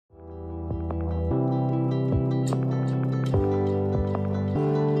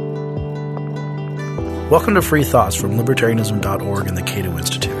Welcome to Free Thoughts from Libertarianism.org and the Cato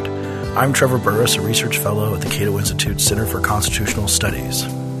Institute. I'm Trevor Burrus, a research fellow at the Cato Institute Center for Constitutional Studies.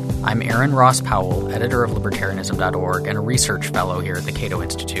 I'm Aaron Ross Powell, editor of Libertarianism.org and a research fellow here at the Cato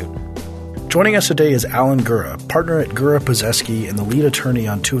Institute. Joining us today is Alan Gura, partner at Gura-Pozeski and the lead attorney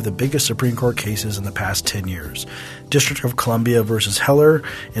on two of the biggest Supreme Court cases in the past 10 years, District of Columbia versus Heller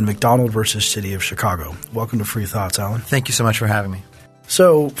and McDonald versus City of Chicago. Welcome to Free Thoughts, Alan. Thank you so much for having me.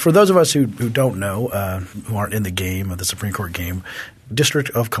 So for those of us who don't know, who aren't in the game, of the Supreme Court game, District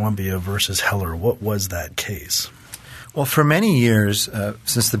of Columbia versus Heller, what was that case? Well, for many years,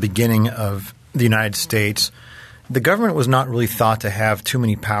 since the beginning of the United States, the government was not really thought to have too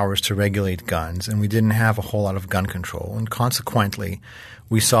many powers to regulate guns, and we didn't have a whole lot of gun control. And consequently,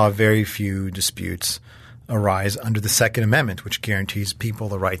 we saw very few disputes arise under the Second Amendment, which guarantees people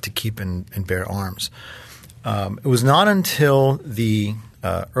the right to keep and bear arms. It was not until the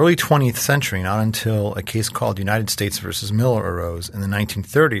early 20th century, not until a case called United States versus Miller arose in the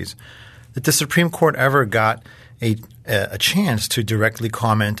 1930s, that the Supreme Court ever got a chance to directly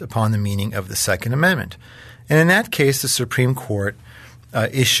comment upon the meaning of the Second Amendment. And in that case, the Supreme Court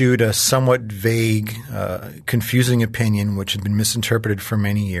issued a somewhat vague, confusing opinion which had been misinterpreted for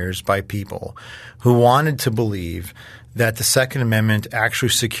many years by people who wanted to believe that the Second Amendment actually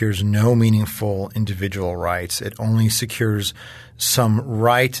secures no meaningful individual rights. It only secures some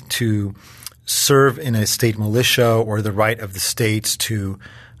right to serve in a state militia or the right of the states to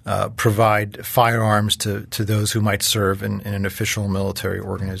provide firearms to those who might serve in an official military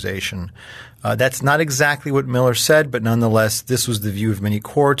organization. That's not exactly what Miller said, but nonetheless, this was the view of many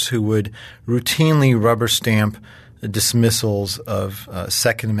courts who would routinely rubber stamp dismissals of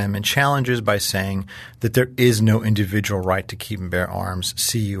Second Amendment challenges by saying that there is no individual right to keep and bear arms,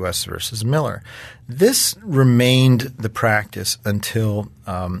 see U.S. versus Miller. This remained the practice until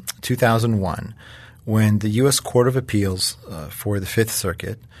 2001 when the U.S. Court of Appeals for the Fifth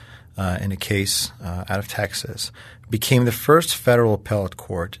Circuit in a case out of Texas became the first federal appellate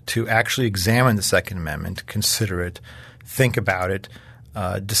court to actually examine the Second Amendment, consider it, think about it,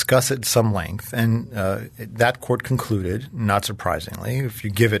 discuss it at some length. And that court concluded, not surprisingly, if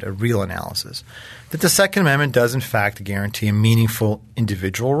you give it a real analysis, that the Second Amendment does in fact guarantee a meaningful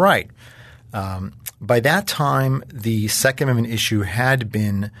individual right. By that time, the Second Amendment issue had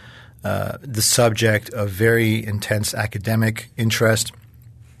been the subject of very intense academic interest.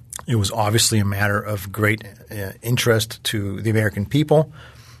 It was obviously a matter of great interest to the American people.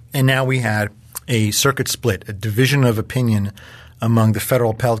 And now we had a circuit split, a division of opinion among the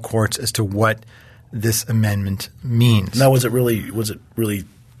federal appellate courts as to what this amendment means. Now, was it really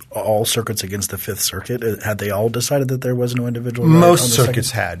all circuits against the Fifth Circuit? Had they all decided that there was no individual right? Most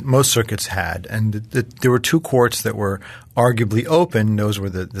circuits had. And there were two courts that were arguably open. Those were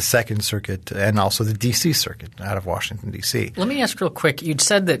the Second Circuit and also the D.C. Circuit out of Washington, D.C. Let me ask real quick. You'd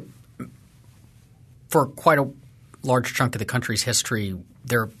said that for quite a large chunk of the country's history,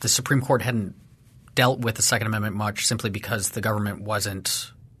 the Supreme Court hadn't dealt with the Second Amendment much simply because the government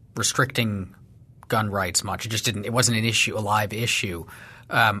wasn't restricting gun rights much. It wasn't an issue, a live issue.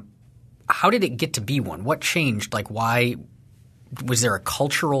 How did it get to be one? What changed? Like, why – was there a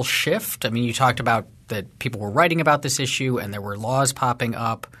cultural shift? I mean, you talked about that people were writing about this issue and there were laws popping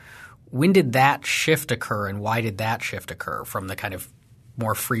up. When did that shift occur, and why did that shift occur from the kind of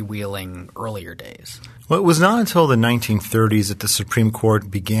more freewheeling earlier days? Well, it was not until the 1930s that the Supreme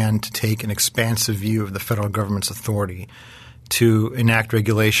Court began to take an expansive view of the federal government's authority to enact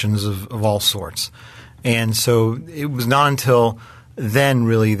regulations of all sorts. And so it was not until then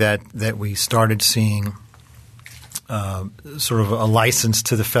really that we started seeing sort of a license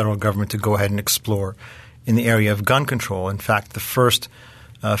to the federal government to go ahead and explore in the area of gun control. In fact, the first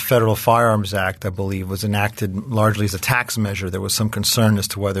Federal Firearms Act, I believe, was enacted largely as a tax measure. There was some concern as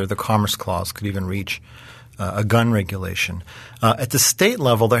to whether the Commerce Clause could even reach a gun regulation. At the state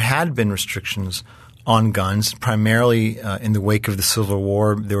level, there had been restrictions on guns, primarily in the wake of the Civil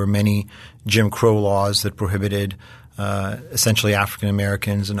War. There were many Jim Crow laws that prohibited essentially African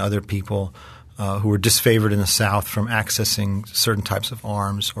Americans and other people who were disfavored in the South from accessing certain types of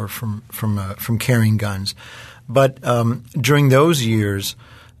arms or from carrying guns. But during those years,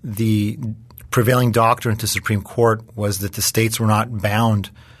 the prevailing doctrine to the Supreme Court was that the states were not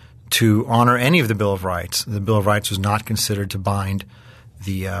bound to honor any of the Bill of Rights. The Bill of Rights was not considered to bind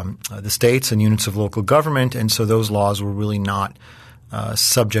the states and units of local government, and so those laws were really not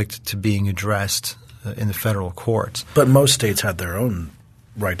subject to being addressed in the federal courts. But most states had their own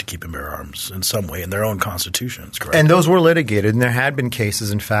right to keep and bear arms in some way in their own constitutions, correct? And those were litigated, and there had been cases,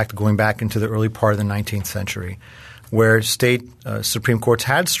 in fact, going back into the early part of the 19th century where state Supreme Courts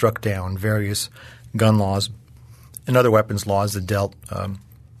had struck down various gun laws and other weapons laws that dealt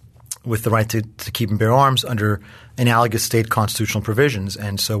with the right to keep and bear arms under analogous state constitutional provisions.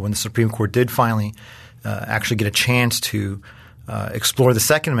 And so when the Supreme Court did finally actually get a chance to explore the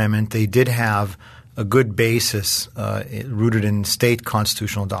Second Amendment, they did have a good basis rooted in state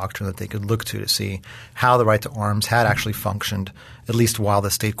constitutional doctrine that they could look to see how the right to arms had actually functioned, at least while the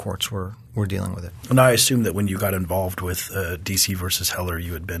state courts were dealing with it. And I assume that when you got involved with D.C. versus Heller,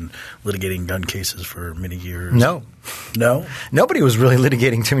 you had been litigating gun cases for many years. No. Nobody was really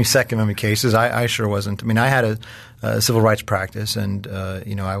litigating too many Second Amendment cases. I sure wasn't. I mean, I had a civil rights practice, and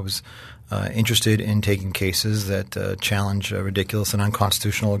I was interested in taking cases that challenge ridiculous and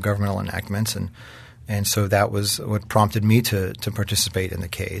unconstitutional governmental enactments, and so that was what prompted me to participate in the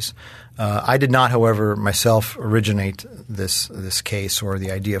case. I did not, however, myself originate this case or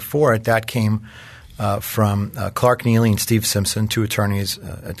the idea for it. That came from Clark Neely and Steve Simpson, two attorneys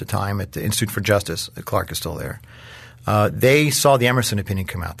at the time at the Institute for Justice. Clark is still there. They saw the Emerson opinion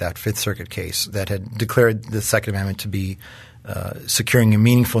come out, that Fifth Circuit case that had declared the Second Amendment to be securing a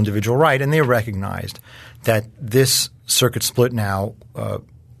meaningful individual right, and they recognized that this circuit split now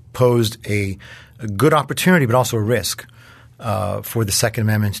posed a good opportunity but also a risk for the Second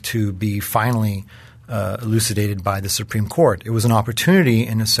Amendment to be finally elucidated by the Supreme Court. It was an opportunity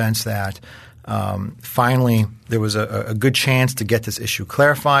in the sense that finally there was a good chance to get this issue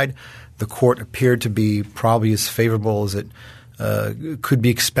clarified. The court appeared to be probably as favorable as it could be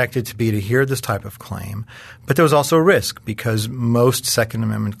expected to be to hear this type of claim. But there was also a risk because most Second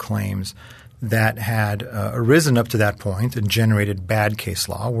Amendment claims that had arisen up to that point and generated bad case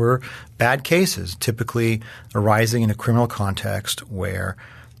law were bad cases, typically arising in a criminal context where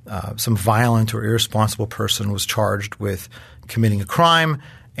some violent or irresponsible person was charged with committing a crime,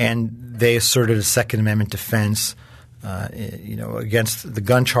 and they asserted a Second Amendment defense against the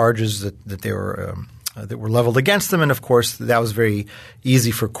gun charges that they were that were leveled against them. And, of course, that was very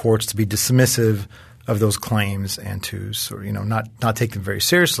easy for courts to be dismissive of those claims and to sort of, not take them very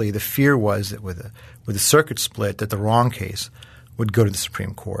seriously. The fear was that with a circuit split that the wrong case would go to the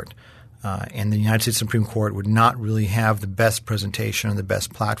Supreme Court. And the United States Supreme Court would not really have the best presentation and the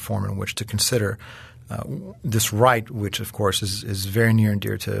best platform in which to consider this right, which, of course, is very near and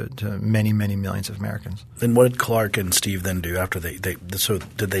dear to many, many millions of Americans. Then what did Clark and Steve then do after so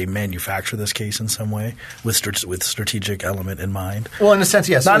did they manufacture this case in some way with strategic element in mind? Well, in a sense,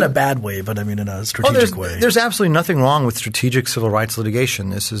 yes. Not in a bad way, but I mean in a strategic way. There's absolutely nothing wrong with strategic civil rights litigation.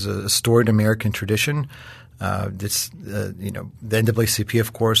 This is a storied American tradition. The NAACP,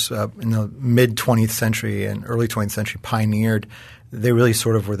 of course, in the mid-20th century and early 20th century pioneered. They really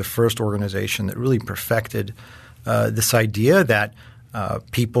sort of were the first organization that really perfected this idea that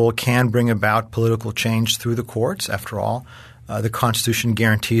people can bring about political change through the courts. After all, the Constitution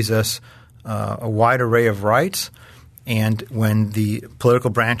guarantees us a wide array of rights, and when the political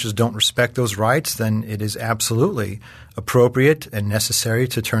branches don't respect those rights, then it is absolutely appropriate and necessary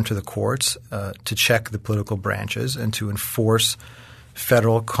to turn to the courts to check the political branches and to enforce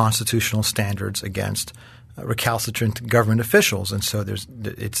federal constitutional standards against recalcitrant government officials. And so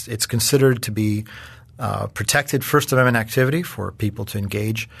it's considered to be protected First Amendment activity for people to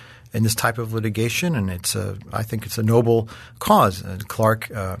engage in this type of litigation, and I think it's a noble cause. Clark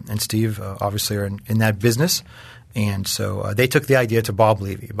and Steve obviously are in that business, and so they took the idea to Bob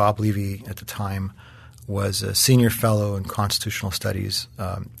Levy. Bob Levy at the time was a senior fellow in constitutional studies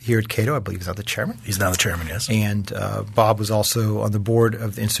here at Cato. I believe he's now the chairman. He's now the chairman, yes. And Bob was also on the board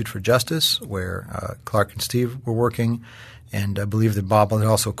of the Institute for Justice where Clark and Steve were working. And I believe that Bob had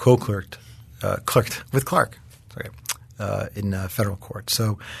also clerked with Clark in federal court.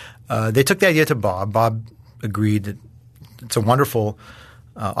 So they took the idea to Bob. Bob agreed that it's a wonderful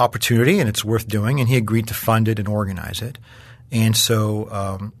opportunity and it's worth doing, and he agreed to fund it and organize it. And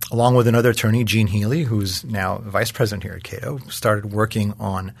so along with another attorney, Gene Healy, who's now vice president here at Cato, started working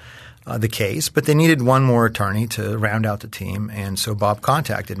on the case. But they needed one more attorney to round out the team. And so Bob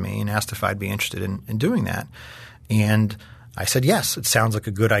contacted me and asked if I'd be interested in doing that. And I said yes. It sounds like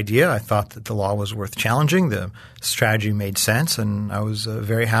a good idea. I thought that the law was worth challenging. The strategy made sense. And I was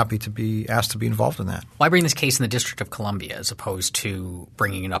very happy to be asked to be involved in that. Why bring this case in the District of Columbia as opposed to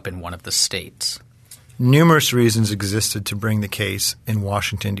bringing it up in one of the states? Numerous reasons existed to bring the case in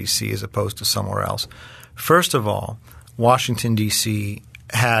Washington, D.C. as opposed to somewhere else. First of all, Washington, D.C.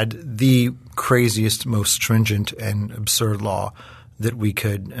 had the craziest, most stringent and absurd law that we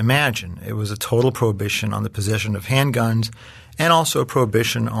could imagine. It was a total prohibition on the possession of handguns and also a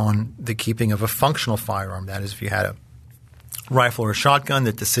prohibition on the keeping of a functional firearm. That is, if you had a rifle or a shotgun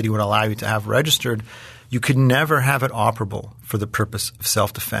that the city would allow you to have registered, you could never have it operable for the purpose of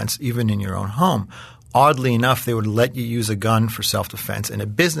self-defense, even in your own home. Oddly enough, they would let you use a gun for self-defense in a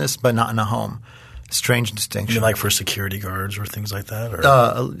business, but not in a home. Strange distinction. You mean like for security guards or things like that?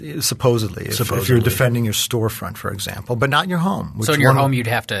 Or? Supposedly. If you're defending your storefront, for example, but not your home. So in your home, you'd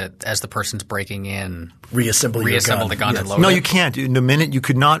have to, as the person's breaking in, reassemble the gun and load it? No, you can't. In a minute, you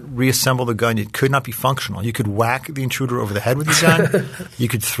could not reassemble the gun. It could not be functional. You could whack the intruder over the head with your gun. You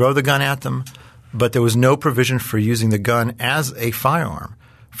could throw the gun at them. But there was no provision for using the gun as a firearm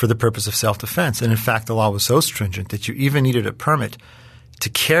for the purpose of self-defense. And in fact, the law was so stringent that you even needed a permit to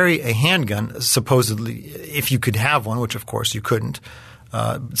carry a handgun, supposedly, if you could have one, which of course you couldn't.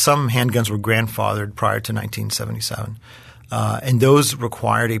 Some handguns were grandfathered prior to 1977. And those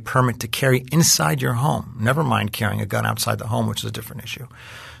required a permit to carry inside your home, never mind carrying a gun outside the home, which is a different issue.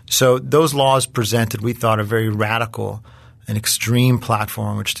 So those laws presented, we thought, a very radical and extreme platform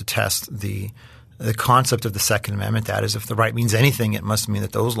on which to test the concept of the Second Amendment. That is, if the right means anything, it must mean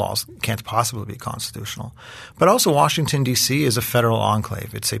that those laws can't possibly be constitutional. But also Washington, D.C. is a federal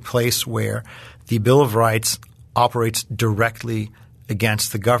enclave. It's a place where the Bill of Rights operates directly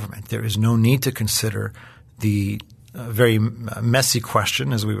against the government. There is no need to consider the very messy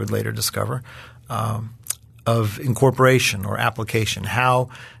question, as we would later discover, of incorporation or application. How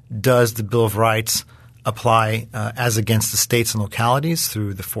does the Bill of Rights apply as against the states and localities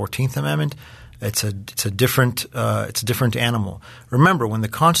through the 14th Amendment? It's a different animal. Remember, when the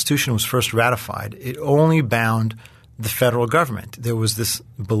Constitution was first ratified, it only bound the federal government. There was this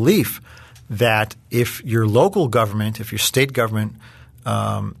belief that if your local government, if your state government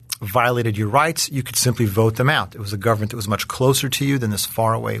violated your rights, you could simply vote them out. It was a government that was much closer to you than this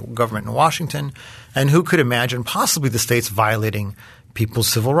faraway government in Washington. And who could imagine possibly the states violating people's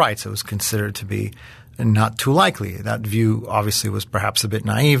civil rights? It was considered to be not too likely. That view obviously was perhaps a bit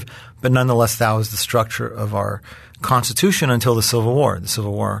naive, but nonetheless that was the structure of our Constitution until the Civil War. The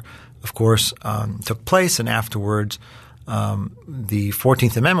Civil War, of course, took place, and afterwards the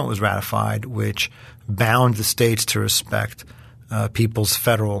 14th Amendment was ratified, which bound the states to respect people's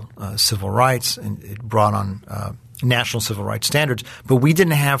federal civil rights, and it brought on national civil rights standards. But we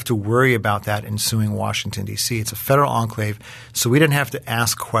didn't have to worry about that in suing Washington, D.C. It's a federal enclave, so we didn't have to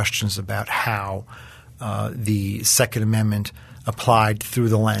ask questions about how the Second Amendment applied through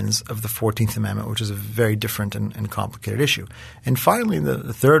the lens of the 14th Amendment, which is a very different and complicated issue. And finally,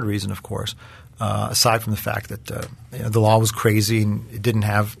 the third reason, of course, aside from the fact that the law was crazy and it didn't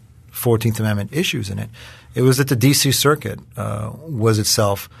have 14th Amendment issues in it, it was that the D.C. Circuit was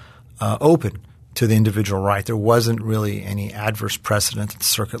itself open to the individual right. There wasn't really any adverse precedent at the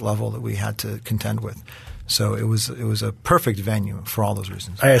circuit level that we had to contend with. So it was a perfect venue for all those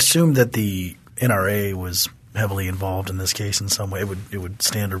reasons. I assume that the NRA was heavily involved in this case in some way. It would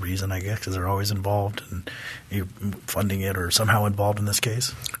stand to reason, I guess, because they're always involved in funding it or somehow involved in this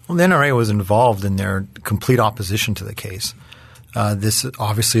case. Well, the NRA was involved in their complete opposition to the case. This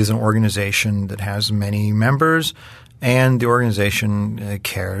obviously is an organization that has many members, and the organization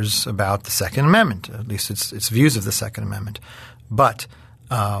cares about the Second Amendment, at least its views of the Second Amendment. But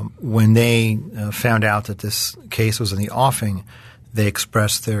when they found out that this case was in the offing, they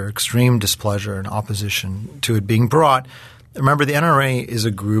expressed their extreme displeasure and opposition to it being brought. Remember, the NRA is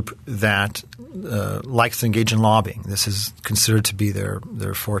a group that likes to engage in lobbying. This is considered to be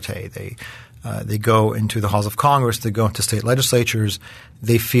their forte. They go into the halls of Congress. They go into state legislatures.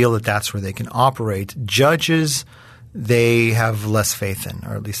 They feel that that's where they can operate. Judges, they have less faith in,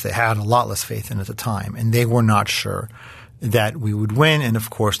 or at least they had a lot less faith in at the time, and they were not sure that we would win. And, of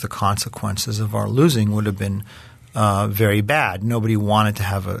course, the consequences of our losing would have been very bad. Nobody wanted to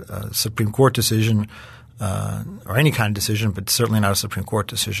have a Supreme Court decision or any kind of decision, but certainly not a Supreme Court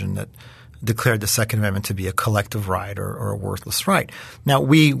decision that declared the Second Amendment to be a collective right or a worthless right. Now,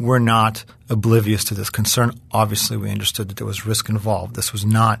 we were not oblivious to this concern. Obviously, we understood that there was risk involved. This was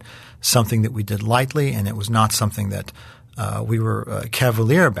not something that we did lightly, and it was not something that we were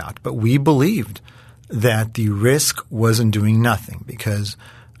cavalier about. But we believed that the risk was in doing nothing, because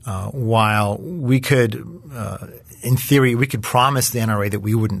while we could in theory, we could promise the NRA that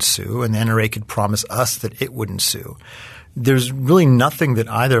we wouldn't sue, and the NRA could promise us that it wouldn't sue. There's really nothing that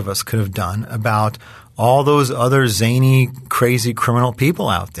either of us could have done about all those other zany, crazy criminal people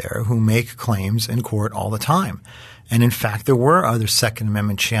out there who make claims in court all the time. And in fact, there were other Second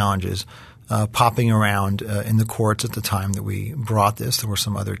Amendment challenges popping around in the courts at the time that we brought this. There were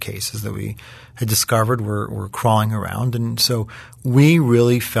some other cases that we had discovered were crawling around. And so we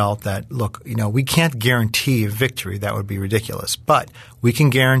really felt that, look, we can't guarantee a victory. That would be ridiculous. But we can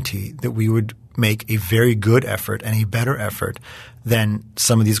guarantee that we would make a very good effort and a better effort than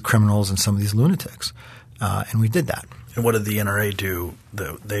some of these criminals and some of these lunatics. and we did that. And what did the NRA do?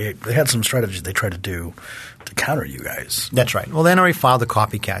 They had some strategies they tried to do to counter you guys. That's right. Well, the NRA filed a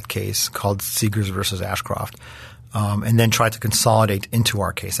copycat case called Seegers versus Ashcroft, and then tried to consolidate into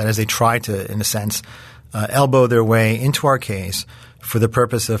our case. That is, they tried to, in a sense, elbow their way into our case for the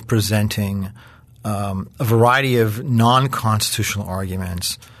purpose of presenting a variety of non-constitutional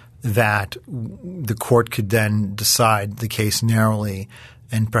arguments that the court could then decide the case narrowly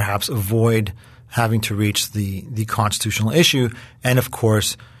and perhaps avoid having to reach the constitutional issue. And, of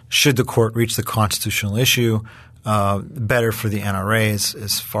course, should the court reach the constitutional issue, better for the NRA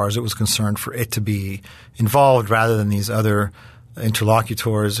as far as it was concerned for it to be involved rather than these other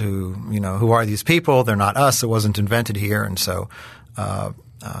interlocutors who are these people? They're not us. It wasn't invented here. And so the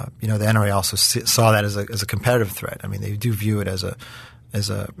NRA also saw that as a competitive threat. I mean, they do view it as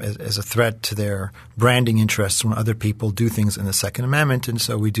a threat to their branding interests when other people do things in the Second Amendment. And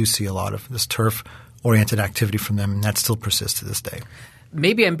so we do see a lot of this turf-oriented activity from them, and that still persists to this day.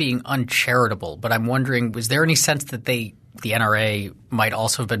 Maybe I'm being uncharitable, but I'm wondering, was there any sense that the NRA might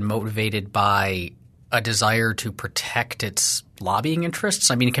also have been motivated by a desire to protect its lobbying interests?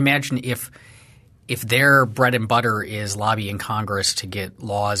 I mean, you can imagine if their bread and butter is lobbying Congress to get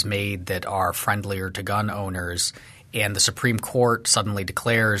laws made that are friendlier to gun owners, and the Supreme Court suddenly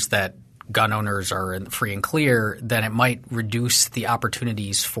declares that gun owners are free and clear, then it might reduce the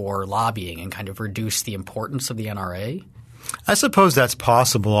opportunities for lobbying and kind of reduce the importance of the NRA? I suppose that's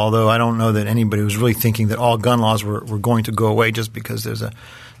possible, although I don't know that anybody was really thinking that all gun laws were going to go away just because there's a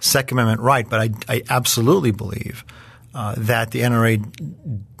Second Amendment right. But I absolutely believe that the NRA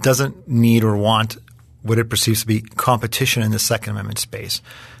doesn't need or want what it perceives to be competition in the Second Amendment space.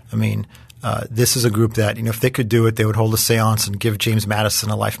 I mean, this is a group that, if they could do it, they would hold a seance and give James Madison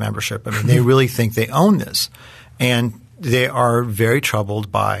a life membership. I mean, they really think they own this. And they are very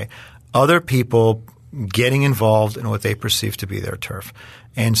troubled by other people getting involved in what they perceive to be their turf.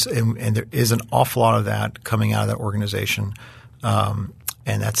 And there is an awful lot of that coming out of that organization. And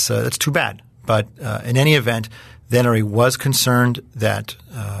that's too bad. But in any event, the NRA was concerned that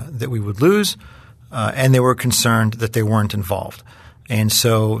we would lose, and they were concerned that they weren't involved. And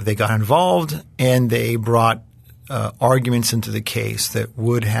so they got involved, and they brought arguments into the case that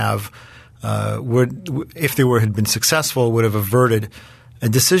would have if they had been successful, would have averted a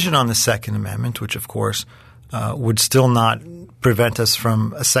decision on the Second Amendment, which of course would still not prevent us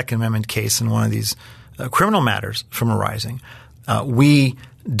from a Second Amendment case in one of these criminal matters from arising. We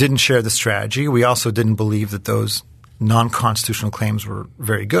didn't share the strategy. We also didn't believe that those non-constitutional claims were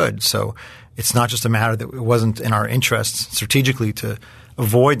very good. So it's not just a matter that it wasn't in our interests strategically to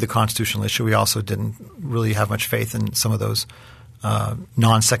avoid the constitutional issue. We also didn't really have much faith in some of those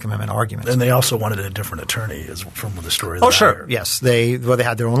non-Second Amendment arguments. And they also wanted a different attorney, is from the story. Oh, sure. Yes. They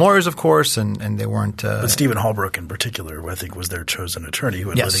had their own lawyers, of course, and they weren't but Stephen Holbrook in particular, I think, was their chosen attorney who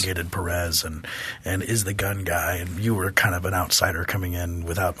had yes. litigated Perez and is the gun guy. And you were kind of an outsider coming in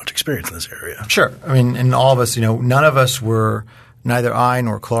without much experience in this area. Sure. I mean, and all of us, none of us were – neither I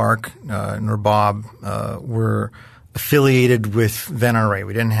nor Clark nor Bob were affiliated with the NRA.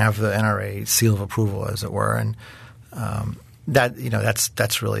 We didn't have the NRA seal of approval, as it were. And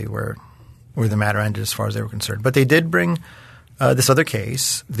that's really where the matter ended as far as they were concerned. But they did bring this other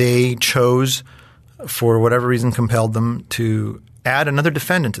case. They chose, for whatever reason compelled them, to add another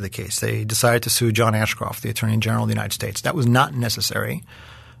defendant to the case. They decided to sue John Ashcroft, the Attorney General of the United States. That was not necessary.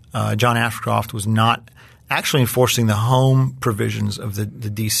 John Ashcroft was not actually enforcing the home provisions of the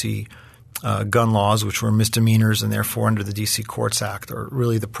D.C. Gun laws, which were misdemeanors and therefore under the D.C. Courts Act are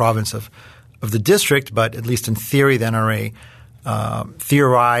really the province of the district. But at least in theory, the NRA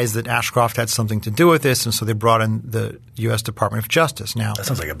theorized that Ashcroft had something to do with this, and so they brought in the U.S. Department of Justice. Now, that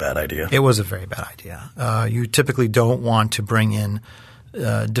sounds like a bad idea. It was a very bad idea. You typically don't want to bring in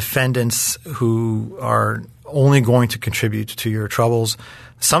defendants who are only going to contribute to your troubles.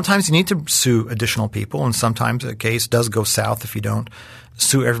 Sometimes you need to sue additional people, and sometimes a case does go south if you don't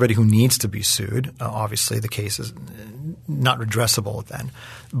sue everybody who needs to be sued. Obviously, the case is not redressable then.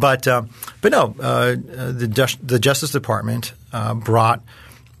 But no, the Justice Department brought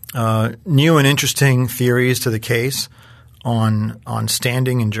new and interesting theories to the case on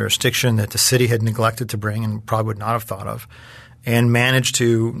standing and jurisdiction that the city had neglected to bring and probably would not have thought of, and managed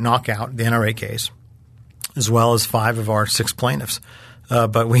to knock out the NRA case as well as 5 of our 6 plaintiffs.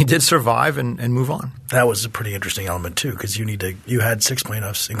 But we did survive and move on. That was a pretty interesting element too, because you had 6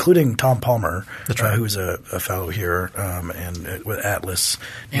 plaintiffs, including Tom Palmer, who's a fellow here and with Atlas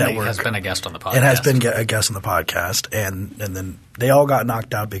Network. And has been a guest on the podcast. And has been a guest on the podcast. And then they all got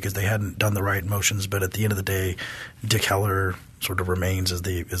knocked out because they hadn't done the right motions. But at the end of the day, Dick Heller sort of remains as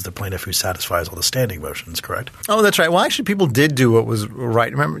the plaintiff who satisfies all the standing motions, correct? Oh, that's right. Well, actually, people did do what was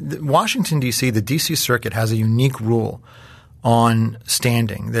right. Remember, Washington, D.C., the D.C. Circuit has a unique rule on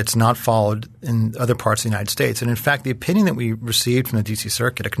standing that's not followed in other parts of the United States. And in fact, the opinion that we received from the D.C.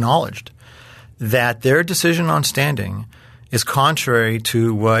 Circuit acknowledged that their decision on standing is contrary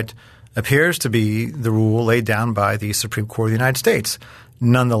to what appears to be the rule laid down by the Supreme Court of the United States.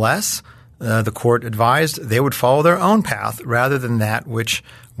 Nonetheless, the court advised they would follow their own path rather than that which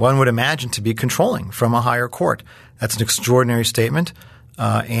one would imagine to be controlling from a higher court. That's an extraordinary statement,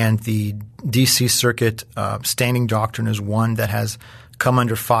 and the D.C. Circuit standing doctrine is one that has come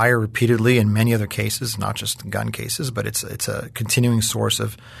under fire repeatedly in many other cases, not just gun cases, but it's a continuing source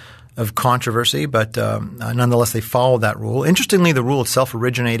of controversy. But nonetheless, they followed that rule. Interestingly, the rule itself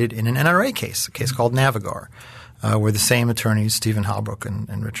originated in an NRA case, a case called Navigar, where the same attorneys, Stephen Halbrook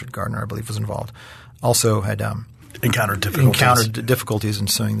and Richard Gardner, I believe, was involved, also had encountered difficulties in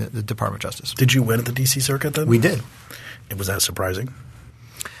suing the Department of Justice. Did you win at the D.C. Circuit then? We did. And was that surprising?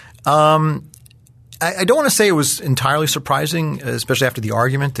 I don't want to say it was entirely surprising, especially after the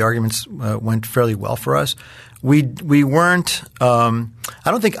argument. The arguments went fairly well for us. We weren't I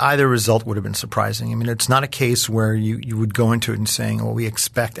don't think either result would have been surprising. I mean, it's not a case where you would go into it and saying, well, we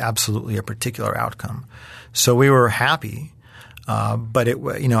expect absolutely a particular outcome. So we were happy, but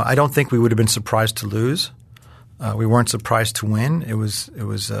I don't think we would have been surprised to lose. We weren't surprised to win. It was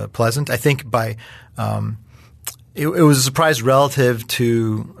pleasant. I think it was a surprise relative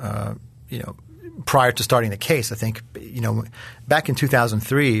to prior to starting the case. I think back in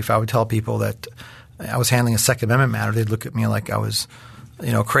 2003, if I would tell people that I was handling a Second Amendment matter, they'd look at me like I was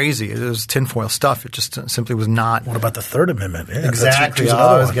crazy. It was tinfoil stuff. It just simply was not. What about the Third Amendment? Yeah, exactly.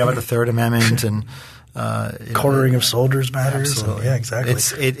 I was about the Third Amendment and quartering of soldiers matters. Absolutely. Yeah, exactly.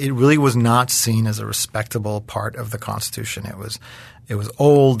 It really was not seen as a respectable part of the Constitution. It was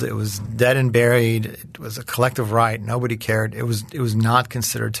old. It was dead and buried. It was a collective right. Nobody cared. It was not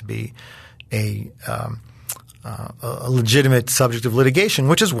considered to be a legitimate subject of litigation,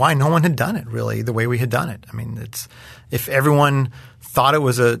 which is why no one had done it really the way we had done it. I mean, if everyone thought it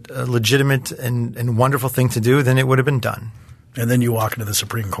was a legitimate and wonderful thing to do, then it would have been done. And then you walk into the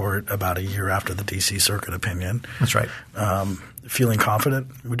Supreme Court about a year after the D.C. Circuit opinion. That's right. Feeling confident,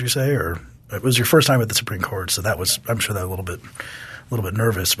 would you say? Or it was your first time at the Supreme Court, so that was – I'm sure that a little bit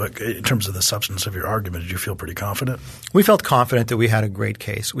nervous. But in terms of the substance of your argument, did you feel pretty confident? We felt confident that we had a great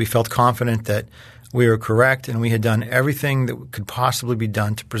case. We felt confident that we were correct and we had done everything that could possibly be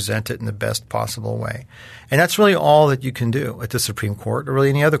done to present it in the best possible way. And that's really all that you can do at the Supreme Court or really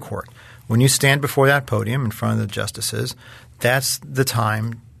any other court. When you stand before that podium in front of the justices, that's the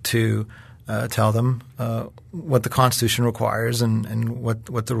time to tell them what the Constitution requires and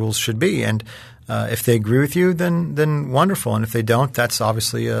what the rules should be. And if they agree with you, then wonderful. And if they don't, that's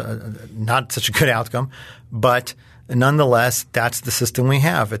obviously not such a good outcome. But nonetheless, that's the system we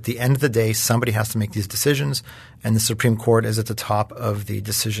have. At the end of the day, somebody has to make these decisions, and the Supreme Court is at the top of the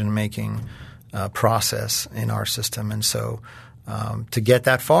decision-making process in our system. And so to get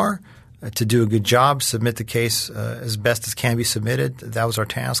that far, to do a good job, submit the case as best as can be submitted, that was our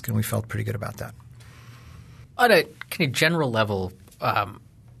task, and we felt pretty good about that. On a kind of general level,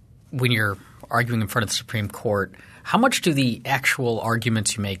 when you're arguing in front of the Supreme Court, how much do the actual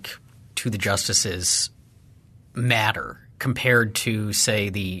arguments you make to the justices matter compared to, say,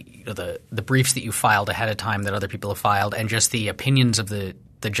 the briefs that you filed ahead of time that other people have filed and just the opinions of the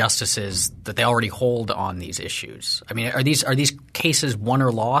justices that they already hold on these issues? I mean, are these cases won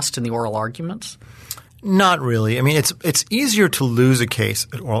or lost in the oral arguments? Not really. I mean, it's easier to lose a case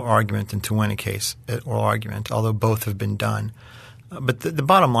at oral argument than to win a case at oral argument, although both have been done. But the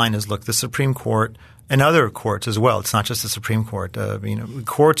bottom line is, look, the Supreme Court and other courts as well. It's not just the Supreme Court.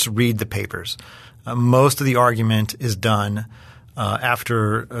 Courts read the papers. Most of the argument is done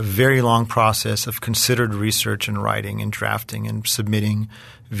after a very long process of considered research and writing and drafting and submitting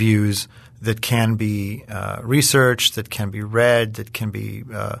views that can be researched, that can be read, that can be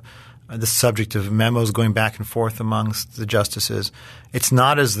the subject of memos going back and forth amongst the justices. It's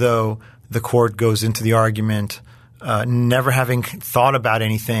not as though the court goes into the argument never having thought about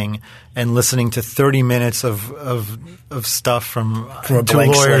anything and listening to 30 minutes of stuff from a two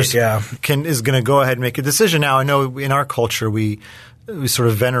lawyers slate, yeah. is going to go ahead and make a decision. Now, I know in our culture we sort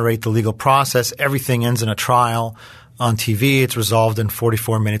of venerate the legal process. Everything ends in a trial. On TV, it's resolved in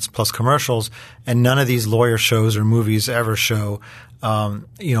 44 minutes plus commercials, and none of these lawyer shows or movies ever show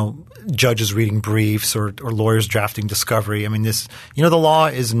judges reading briefs or lawyers drafting discovery. I mean, the law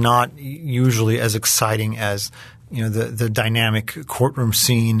is not usually as exciting as the dynamic courtroom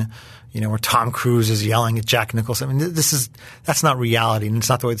scene, where Tom Cruise is yelling at Jack Nicholson. I mean, that's not reality, and it's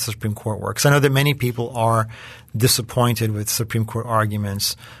not the way the Supreme Court works. I know that many people are disappointed with Supreme Court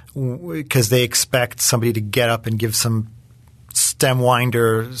arguments because they expect somebody to get up and give some stem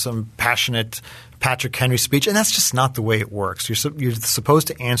winder, some passionate Patrick Henry speech, and that's just not the way it works. You're supposed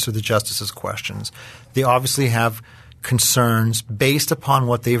to answer the justices' questions. They obviously have concerns based upon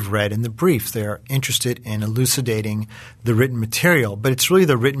what they've read in the briefs. They are interested in elucidating the written material, but it's really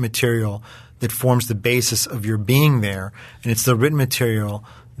the written material that forms the basis of your being there, and it's the written material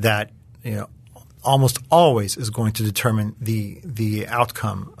that almost always is going to determine the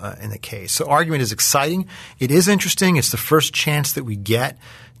outcome in the case. So argument is exciting. It is interesting. It's the first chance that we get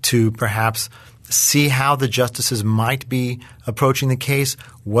to perhaps see how the justices might be approaching the case,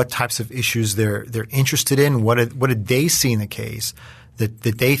 what types of issues they're interested in, what did they see in the case that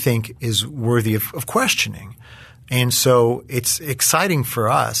they think is worthy of questioning. And so it's exciting for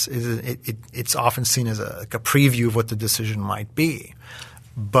us. It's often seen as a preview of what the decision might be.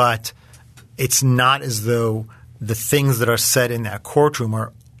 But it's not as though the things that are said in that courtroom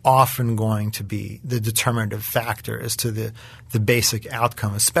are often going to be the determinative factor as to the basic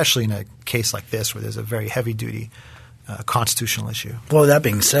outcome, especially in a case like this where there's a very heavy-duty constitutional issue. Well, that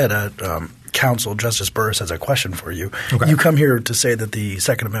being said, Counsel Justice Burris has a question for you. Okay. You come here to say that the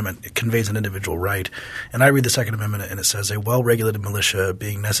Second Amendment conveys an individual right, and I read the Second Amendment and it says a well-regulated militia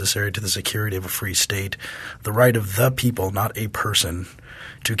being necessary to the security of a free state, the right of the people, not a person,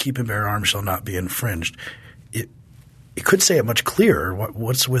 to keep and bear arms shall not be infringed. It could say it much clearer.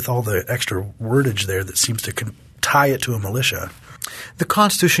 What's with all the extra wordage there that seems to tie it to a militia? The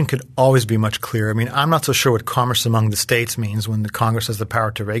Constitution could always be much clearer. I mean, I'm not so sure what commerce among the states means when the Congress has the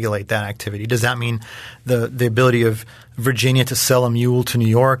power to regulate that activity. Does that mean the ability of Virginia to sell a mule to New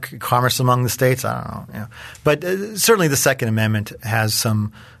York, commerce among the states? I don't know. But certainly the Second Amendment has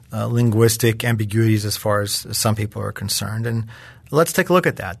some linguistic ambiguities as far as some people are concerned. And let's take a look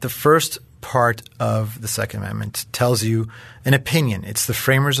at that. The first part of the Second Amendment tells you an opinion. It's the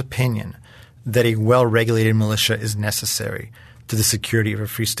framers' opinion that a well-regulated militia is necessary to the security of a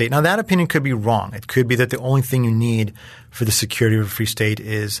free state. Now, that opinion could be wrong. It could be that the only thing you need for the security of a free state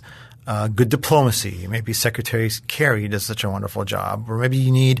is good diplomacy. Maybe Secretary Kerry does such a wonderful job. Or maybe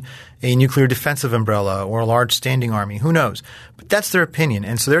you need a nuclear defensive umbrella or a large standing army. Who knows? But that's their opinion.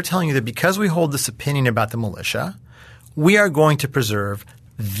 And so they're telling you that because we hold this opinion about the militia, we are going to preserve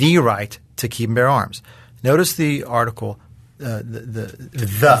the right to keep and bear arms. Notice the article,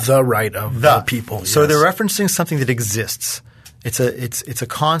 the right of the people. Yes. So they're referencing something that exists. It's a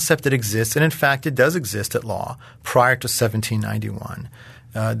concept that exists, and in fact, it does exist at law prior to 1791.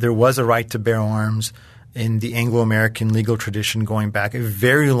 There was a right to bear arms in the Anglo-American legal tradition going back a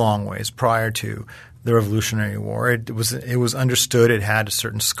very long ways prior to the Revolutionary War. It was understood. It had a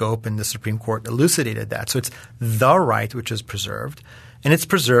certain scope, and the Supreme Court elucidated that. So it's the right which is preserved, and it's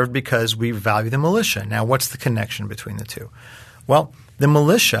preserved because we value the militia. Now, what's the connection between the two? Well, the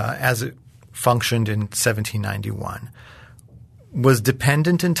militia, as it functioned in 1791, was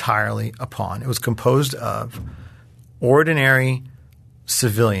dependent entirely upon – it was composed of ordinary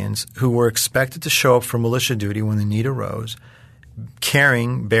civilians who were expected to show up for militia duty when the need arose,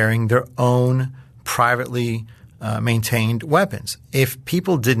 bearing their own privately maintained weapons. If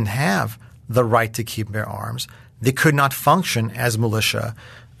people didn't have the right to keep their arms, they could not function as militia,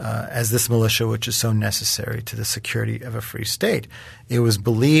 as this militia which is so necessary to the security of a free state. It was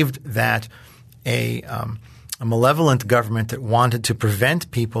believed that a malevolent government that wanted to prevent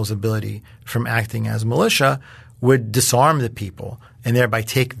people's ability from acting as militia would disarm the people and thereby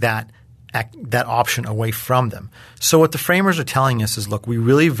take that option away from them. So what the framers are telling us is, look, we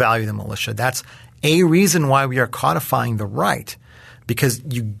really value the militia. That's a reason why we are codifying the right, because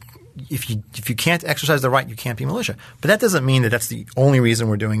if you can't exercise the right, you can't be militia. But that doesn't mean that that's the only reason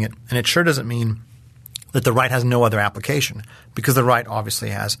we're doing it, and it sure doesn't mean that the right has no other application, because the right obviously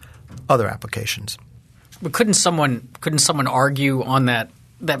has other applications. But couldn't someone argue on that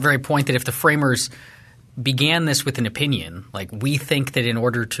very point that if the framers began this with an opinion, like we think that in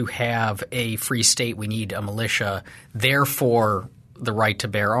order to have a free state we need a militia, therefore the right to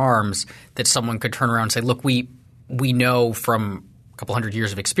bear arms, that someone could turn around and say, look, we know from a couple hundred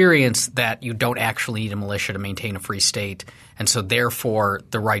years of experience that you don't actually need a militia to maintain a free state, and so therefore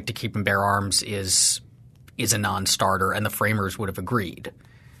the right to keep and bear arms is a non-starter, and the framers would have agreed.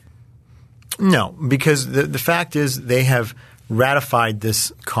 No, because the fact is they have ratified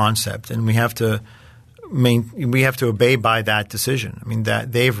this concept, and we have to we have to obey by that decision. I mean,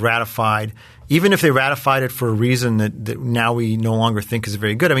 that they've ratified, even if they ratified it for a reason that now we no longer think is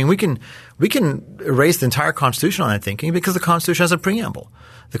very good. I mean, we can erase the entire Constitution on that thinking because the Constitution has a preamble.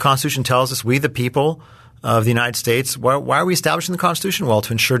 The Constitution tells us we, the people of the United States, why are we establishing the Constitution? Well,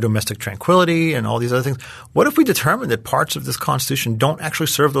 to ensure domestic tranquility and all these other things. What if we determine that parts of this Constitution don't actually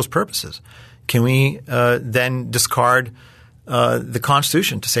serve those purposes? Can we then discard the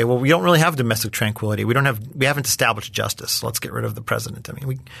Constitution to say, well, we don't really have domestic tranquility. We haven't established justice. So let's get rid of the president. I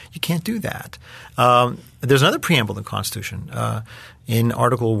mean, you can't do that. There's another preamble in the Constitution. In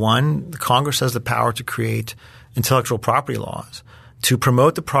Article 1, the Congress has the power to create intellectual property laws to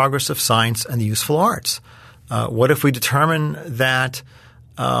promote the progress of science and the useful arts. What if we determine that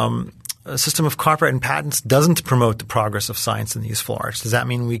a system of copyright and patents doesn't promote the progress of science and the useful arts? Does that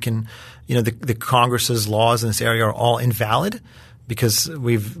mean we can – the Congress's laws in this area are all invalid because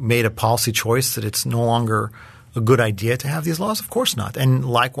we've made a policy choice that it's no longer a good idea to have these laws? Of course not. And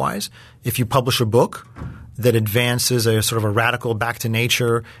likewise, if you publish a book that advances a sort of a radical back to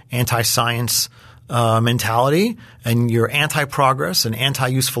nature, anti-science mentality and you're anti-progress and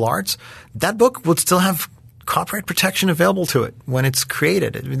anti-useful arts, that book would still have copyright protection available to it when it's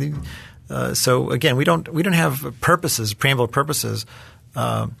created. So again, we don't have purposes, preamble purposes,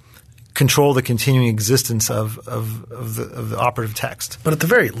 control the continuing existence of the operative text. But at the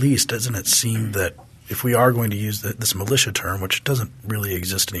very least, doesn't it seem that if we are going to use this militia term, which doesn't really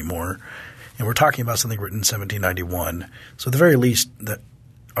exist anymore, and we're talking about something written in 1791, so at the very least,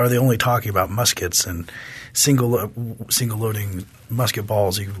 are they only talking about muskets and single loading musket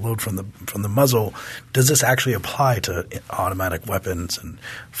balls you load from the muzzle? Does this actually apply to automatic weapons and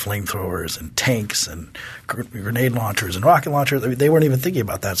flamethrowers and tanks and grenade launchers and rocket launchers? I mean, they weren't even thinking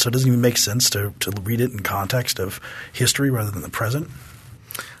about that, so it doesn't even make sense to read it in context of history rather than the present.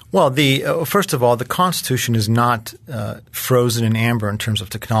 Well, first of all, the Constitution is not frozen in amber in terms of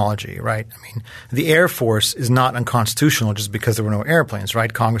technology, right? I mean, the Air Force is not unconstitutional just because there were no airplanes,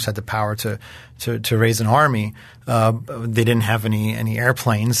 right? Congress had the power to raise an army. They didn't have any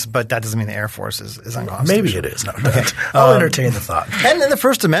airplanes, but that doesn't mean the Air Force is unconstitutional. Maybe it is. No, okay. I'll entertain the thought. And then the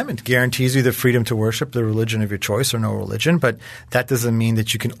First Amendment guarantees you the freedom to worship the religion of your choice or no religion, but that doesn't mean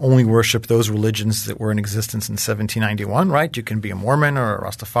that you can only worship those religions that were in existence in 1791, right? You can be a Mormon or a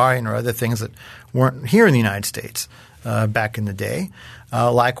Rastafarian or other things that weren't here in the United States back in the day.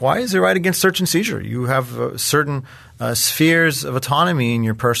 Likewise, the right against search and seizure. You have certain spheres of autonomy in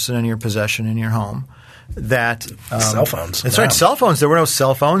your person and your possession in your home. That cell phones. That's right, cell phones. There were no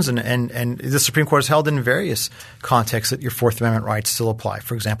cell phones, and the Supreme Court has held in various contexts that your Fourth Amendment rights still apply.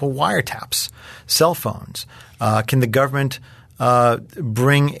 For example, wiretaps, cell phones. Can the government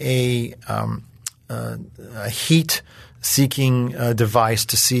bring a heat-seeking device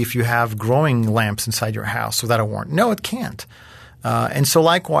to see if you have growing lamps inside your house without a warrant? No, it can't. And so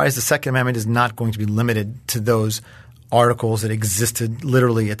likewise, the Second Amendment is not going to be limited to those articles that existed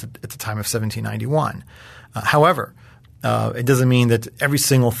literally at the time of 1791. However, it doesn't mean that every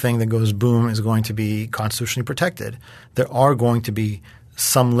single thing that goes boom is going to be constitutionally protected. There are going to be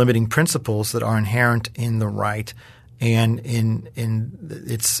some limiting principles that are inherent in the right and in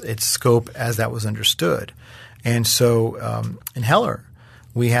its scope as that was understood. And so in Heller,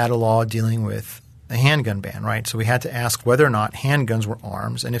 we had a law dealing with a handgun ban, right? So we had to ask whether or not handguns were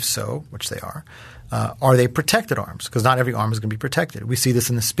arms, and if so, which they are they protected arms? Because not every arm is going to be protected. We see this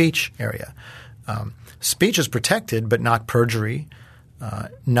in the speech area. Speech is protected, but not perjury,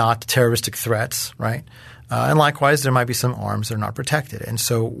 not terroristic threats, right? And likewise, there might be some arms that are not protected. And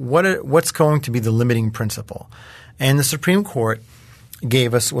so what's going to be the limiting principle? And the Supreme Court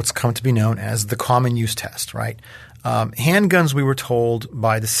gave us what's come to be known as the common use test, right? Handguns, we were told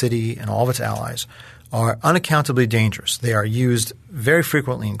by the city and all of its allies, are unaccountably dangerous. They are used very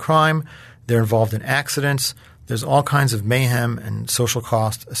frequently in crime. They're involved in accidents. There's all kinds of mayhem and social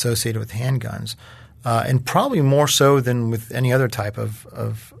cost associated with handguns, and probably more so than with any other type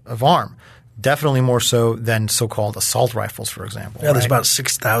of arm. Definitely more so than so-called assault rifles, for example. Yeah, there's about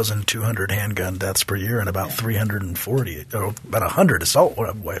 6,200 handgun deaths per year and about 340 or about 100 assault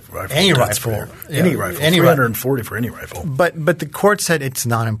rifle any deaths rifle. per year. Yeah. Any rifle. 340 for any rifle. But the court said it's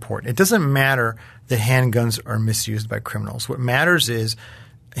not important. It doesn't matter that handguns are misused by criminals. What matters is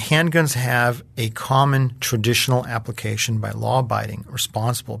handguns have a common traditional application by law-abiding,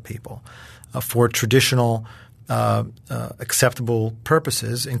 responsible people for traditional acceptable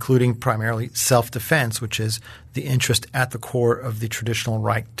purposes, including primarily self-defense, which is the interest at the core of the traditional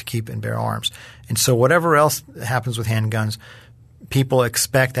right to keep and bear arms. And so whatever else happens with handguns, people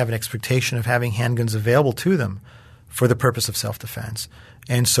have an expectation of having handguns available to them for the purpose of self-defense.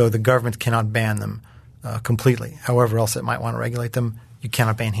 And so the government cannot ban them completely. However else it might want to regulate them, you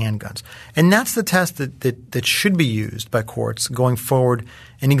cannot ban handguns. And that's the test that should be used by courts going forward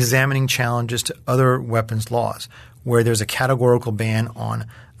in examining challenges to other weapons laws, where there's a categorical ban on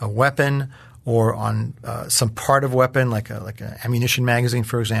a weapon or on some part of weapon, like an ammunition magazine,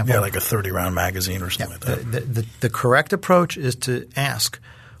 for example. Yeah, like a 30-round magazine or something like that. The correct approach is to ask,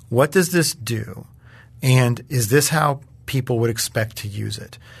 what does this do? And is this how people would expect to use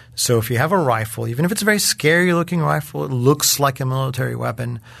it? So if you have a rifle, even if it's a very scary-looking rifle, it looks like a military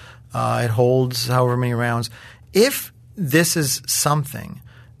weapon. It holds however many rounds. If this is something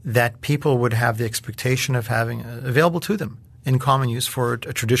that people would have the expectation of having available to them in common use for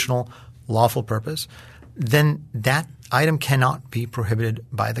a traditional lawful purpose, then that item cannot be prohibited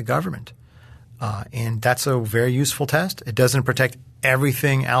by the government. And that's a very useful test. It doesn't protect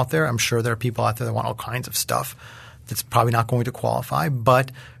everything out there. I'm sure there are people out there that want all kinds of stuff that's probably not going to qualify,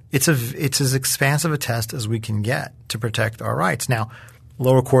 but it's as expansive a test as we can get to protect our rights. Now,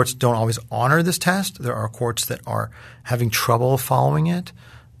 lower courts don't always honor this test. There are courts that are having trouble following it.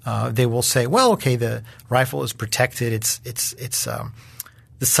 They will say, well, okay, the rifle is protected. It's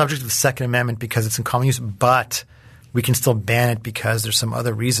the subject of the Second Amendment because it's in common use, but we can still ban it because there's some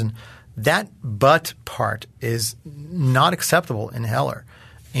other reason. That but part is not acceptable in Heller.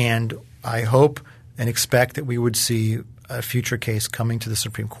 And I hope and expect that we would see a future case coming to the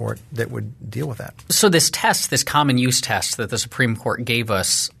Supreme Court that would deal with that. So this test, this common use test that the Supreme Court gave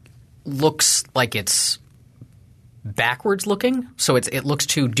us, looks like it's backwards looking. So it looks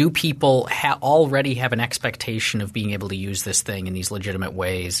to, do people already have an expectation of being able to use this thing in these legitimate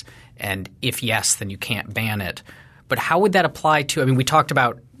ways? And if yes, then you can't ban it. But how would that apply to – I mean, we talked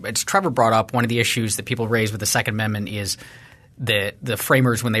about – as Trevor brought up, one of the issues that people raise with the Second Amendment is the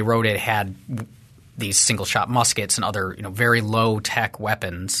framers, when they wrote it, had these single-shot muskets and other very low-tech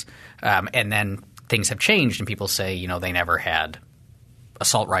weapons. And then things have changed and people say they never had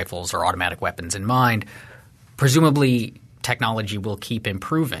assault rifles or automatic weapons in mind. Presumably technology will keep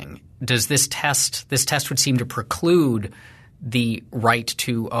improving. Does this test would seem to preclude the right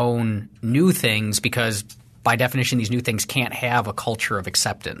to own new things because by definition these new things can't have a culture of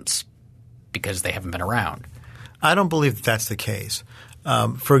acceptance because they haven't been around. I don't believe that's the case.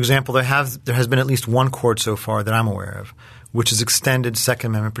 For example, there has been at least one court so far that I'm aware of which has extended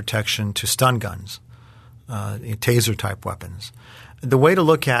Second Amendment protection to stun guns, taser-type weapons. The way to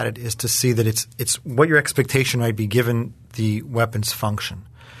look at it is to see that it's what your expectation might be given the weapon's function.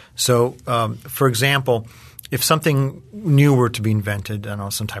 So, for example, if something new were to be invented, I don't know,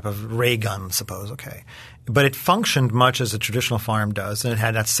 some type of ray gun, suppose, okay, but it functioned much as a traditional firearm does and it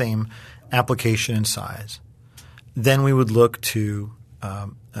had that same application and size, then we would look to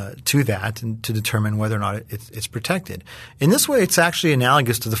that and to determine whether or not it's protected. In this way, it's actually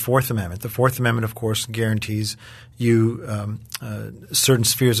analogous to the Fourth Amendment. The Fourth Amendment, of course, guarantees you certain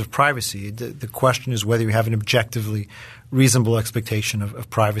spheres of privacy. The question is whether you have an objectively reasonable expectation of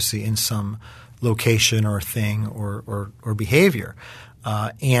privacy in some location or thing or behavior.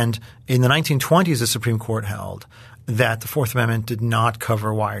 And in the 1920s, the Supreme Court held that the Fourth Amendment did not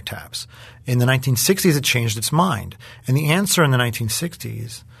cover wiretaps. In the 1960s, it changed its mind. And the answer in the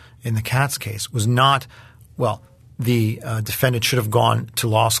 1960s, in the Katz case, was not, well, the defendant should have gone to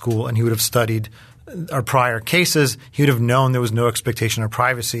law school and he would have studied our prior cases. He would have known there was no expectation of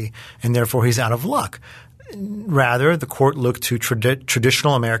privacy and therefore he's out of luck. Rather, the court looked to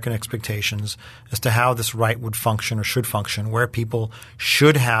traditional American expectations as to how this right would function or should function, where people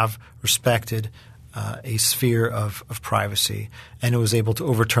should have respected a sphere of privacy, and it was able to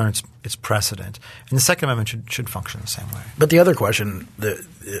overturn its precedent. And the Second Amendment should function the same way. But the other question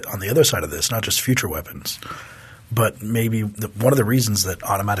on the other side of this, not just future weapons, but maybe one of the reasons that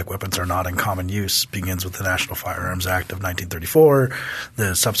automatic weapons are not in common use begins with the National Firearms Act of 1934,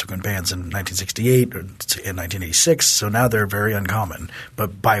 the subsequent bans in 1968 or in 1986. So now they're very uncommon,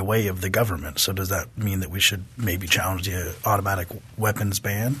 but by way of the government. So does that mean that we should maybe challenge the automatic weapons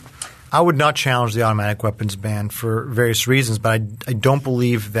ban? I would not challenge the automatic weapons ban for various reasons, but I don't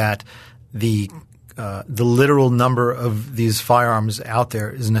believe that the literal number of these firearms out there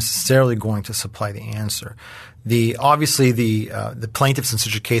is necessarily going to supply the answer. Obviously the plaintiffs in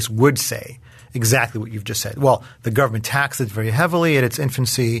such a case would say exactly what you've just said. Well, the government taxed it very heavily at its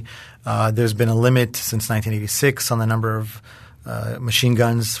infancy. There's been a limit since 1986 on the number of machine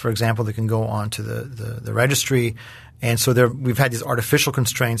guns, for example, that can go onto the registry. And so we've had these artificial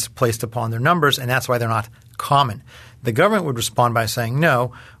constraints placed upon their numbers, and that's why they're not common. The government would respond by saying,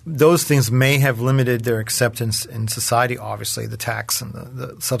 no, those things may have limited their acceptance in society, obviously, the tax and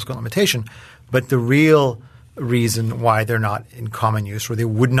the subsequent limitation, but the real reason why they're not in common use, or they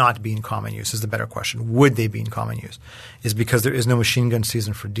would not be in common use is the better question. Would they be in common use? Is because there is no machine gun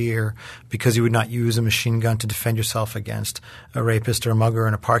season for deer, because you would not use a machine gun to defend yourself against a rapist or a mugger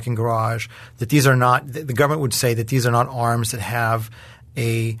in a parking garage, that these are not – the government would say that these are not arms that have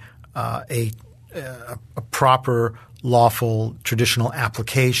a proper, lawful, traditional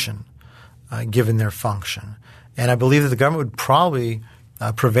application given their function. And I believe that the government would probably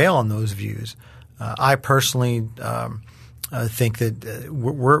prevail on those views. I personally think that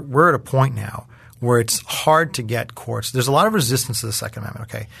we're at a point now where it's hard to get courts. There's a lot of resistance to the Second Amendment.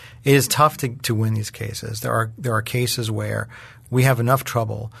 Okay, it is tough to win these cases. There are cases where we have enough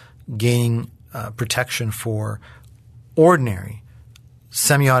trouble gaining protection for ordinary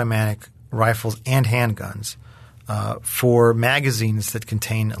semi-automatic rifles and handguns for magazines that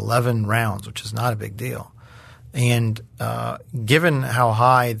contain 11 rounds, which is not a big deal. And given how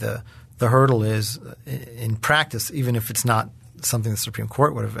high the hurdle is in practice, even if it's not something the Supreme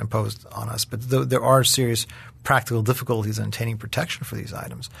Court would have imposed on us, but there are serious practical difficulties in obtaining protection for these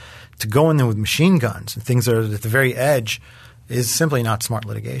items. To go in there with machine guns and things that are at the very edge is simply not smart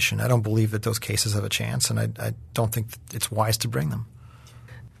litigation. I don't believe that those cases have a chance, and I don't think that it's wise to bring them.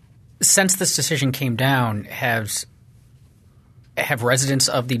 Since this decision came down, have residents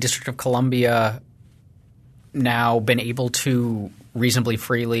of the District of Columbia now been able to reasonably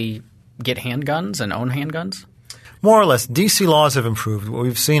freely get handguns and own handguns? More or less. D.C. laws have improved. What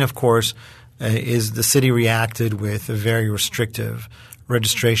we've seen, of course, is the city reacted with a very restrictive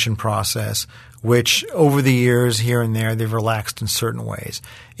registration process, which over the years here and there they've relaxed in certain ways.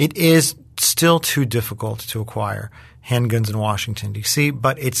 It is still too difficult to acquire handguns in Washington, D.C.,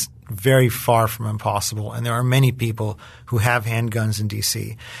 but it's very far from impossible, and there are many people who have handguns in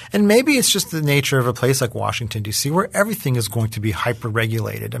D.C. And maybe it's just the nature of a place like Washington, D.C., where everything is going to be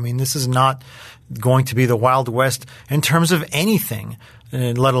hyper-regulated. I mean, this is not going to be the Wild West in terms of anything,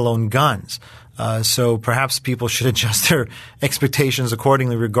 let alone guns. So perhaps people should adjust their expectations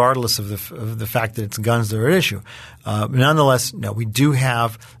accordingly, regardless of the fact that it's guns that are at issue. Nonetheless, no, we do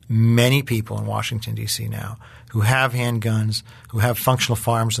have many people in Washington, D.C. now who have handguns, who have functional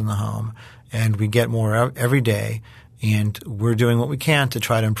firearms in the home, and we get more every day. And we're doing what we can to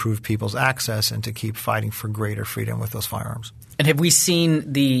try to improve people's access and to keep fighting for greater freedom with those firearms. And have we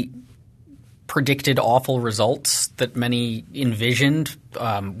seen the predicted awful results that many envisioned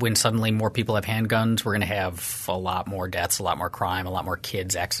when suddenly more people have handguns? We're going to have a lot more deaths, a lot more crime, a lot more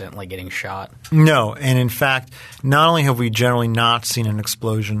kids accidentally getting shot. No. And in fact, not only have we generally not seen an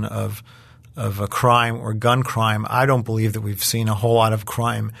explosion of a crime or gun crime, I don't believe that we've seen a whole lot of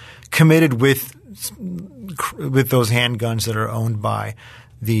crime committed with those handguns that are owned by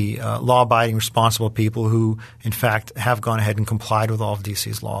the law-abiding, responsible people who, in fact, have gone ahead and complied with all of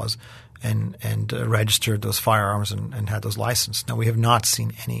D.C.'s laws and registered those firearms and had those licensed. Now, we have not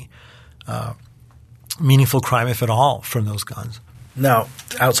seen any meaningful crime, if at all, from those guns. Now,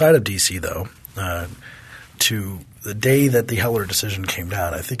 outside of D.C., though, to the day that the Heller decision came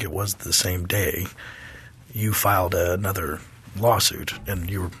down, I think it was the same day, you filed another lawsuit, and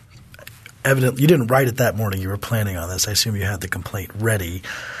you were evidently – you didn't write it that morning. You were planning on this. I assume you had the complaint ready.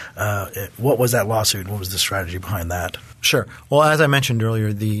 What was that lawsuit? What was the strategy behind that? Sure. Well, as I mentioned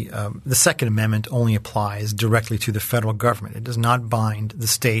earlier, the Second Amendment only applies directly to the federal government. It does not bind the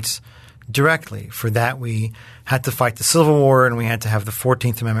states directly. For that, we had to fight the Civil War, and we had to have the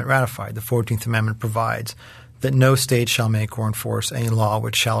 14th Amendment ratified. The 14th Amendment provides that no state shall make or enforce any law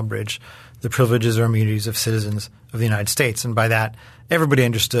which shall abridge the privileges or immunities of citizens of the United States. And by that, everybody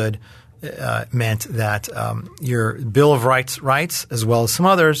understood meant that your Bill of Rights, as well as some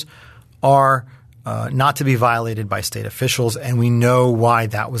others, are not to be violated by state officials, and we know why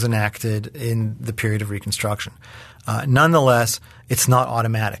that was enacted in the period of Reconstruction. Nonetheless, it's not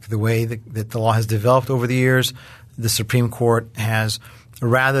automatic. The way that the law has developed over the years, the Supreme Court has,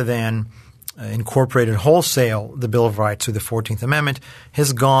 rather than incorporated wholesale the Bill of Rights through the 14th Amendment,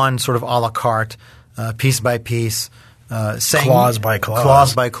 has gone sort of a la carte, piece by piece, saying clause by clause.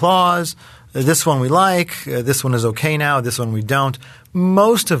 Clause by clause. This one we like. This one is okay now. This one we don't.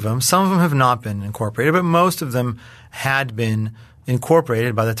 Most of them, some of them have not been incorporated, but most of them had been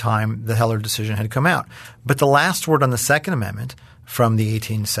incorporated by the time the Heller decision had come out. But the last word on the Second Amendment from the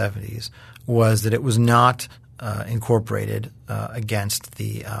 1870s was that it was not incorporated against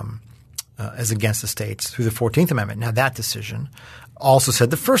the states through the 14th Amendment. Now, that decision also said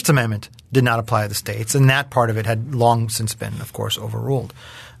the First Amendment did not apply to the states, and that part of it had long since been, of course, overruled.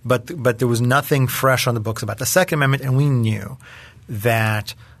 But there was nothing fresh on the books about the Second Amendment, and we knew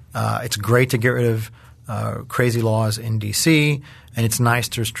that it's great to get rid of crazy laws in D.C., and it's nice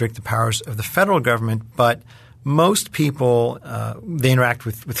to restrict the powers of the federal government, but most people they interact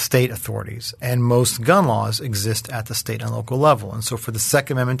with state authorities, and most gun laws exist at the state and local level. And so for the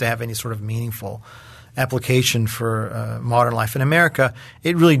Second Amendment to have any sort of meaningful application for modern life in America,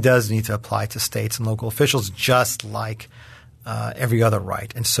 it really does need to apply to states and local officials just like every other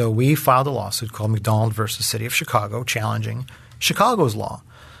right. And so we filed a lawsuit called McDonald versus City of Chicago challenging Chicago's law,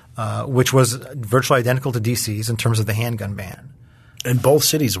 which was virtually identical to D.C.'s in terms of the handgun ban. And both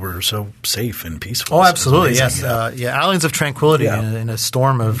cities were so safe and peaceful. Oh, absolutely, yes. Islands of tranquility in a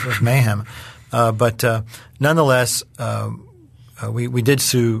storm of mayhem. But nonetheless, we did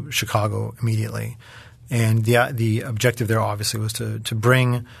sue Chicago immediately. And the objective there obviously was to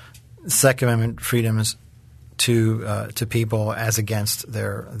bring Second Amendment freedoms to people as against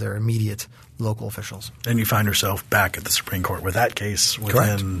their immediate local officials. And you find yourself back at the Supreme Court with that case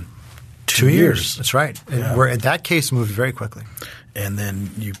within Correct. 2 years. That's right. Yeah. That case moved very quickly. And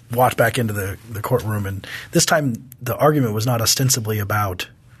then you walked back into the courtroom, and this time the argument was not ostensibly about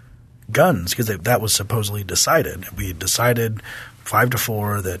guns because that was supposedly decided. We decided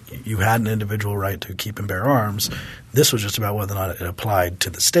 5-4 that you had an individual right to keep and bear arms. This was just about whether or not it applied to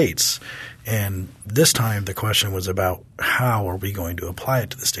the states. And this time the question was about how are we going to apply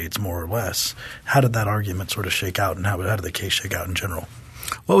it to the states more or less. How did that argument sort of shake out, and how did the case shake out in general?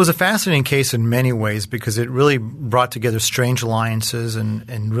 Well, it was a fascinating case in many ways because it really brought together strange alliances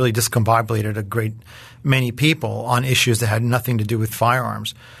and really discombobulated a great many people on issues that had nothing to do with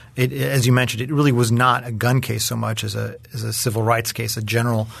firearms. As you mentioned, it really was not a gun case so much as a civil rights case, a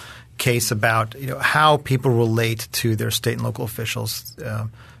general case about how people relate to their state and local officials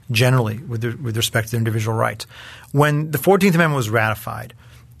generally with respect to their individual rights. When the 14th Amendment was ratified,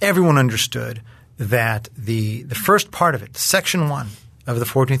 everyone understood that the first part of it, Section 1 of the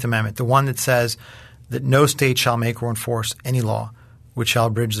 14th Amendment, the one that says that no state shall make or enforce any law which shall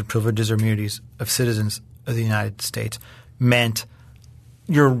abridge the privileges or immunities of citizens of the United States, meant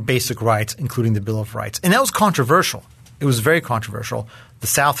your basic rights, including the Bill of Rights. And that was controversial. It was very controversial. The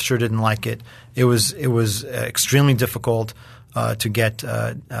South sure didn't like it. It was extremely difficult to get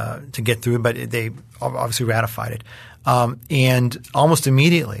through, but they obviously ratified it. And almost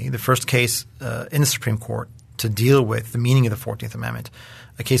immediately, the first case in the Supreme Court to deal with the meaning of the 14th Amendment,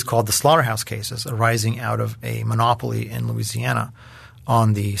 a case called the Slaughterhouse Cases, arising out of a monopoly in Louisiana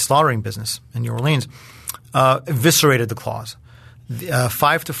on the slaughtering business in New Orleans, eviscerated the clause.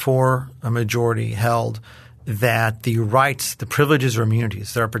 5-4 a majority held that the rights, the privileges or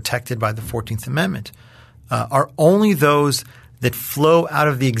immunities that are protected by the 14th Amendment are only those that flow out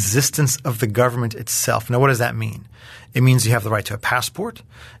of the existence of the government itself. Now, what does that mean? It means you have the right to a passport.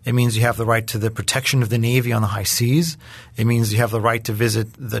 It means you have the right to the protection of the Navy on the high seas. It means you have the right to visit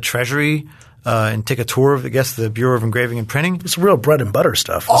the Treasury and take a tour of, I guess, the Bureau of Engraving and Printing. It's real bread and butter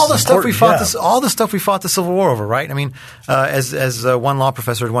stuff. All the stuff we fought the Civil War over, right? I mean, as one law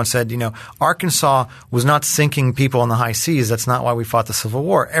professor had once said, Arkansas was not sinking people on the high seas. That's not why we fought the Civil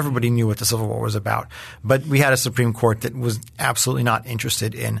War. Everybody knew what the Civil War was about. But we had a Supreme Court that was absolutely not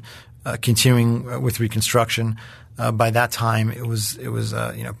interested in continuing with Reconstruction. By that time, it was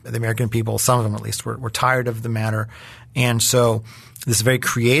the American people, some of them at least, were tired of the matter, and so this very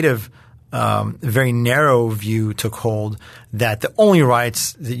creative, very narrow view took hold that the only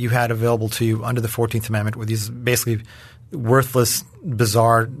rights that you had available to you under the 14th Amendment were these basically worthless,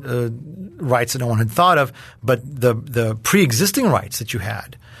 bizarre rights that no one had thought of, but the pre-existing rights that you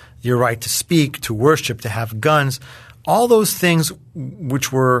had, your right to speak, to worship, to have guns, all those things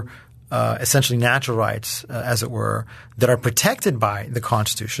which were essentially natural rights, as it were, that are protected by the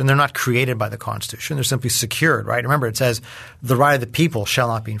Constitution. They're not created by the Constitution. They're simply secured, right? Remember, it says the right of the people shall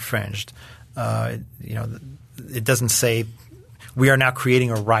not be infringed. It doesn't say we are now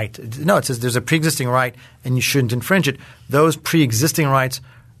creating a right. No, it says there's a pre-existing right and you shouldn't infringe it. Those pre-existing rights,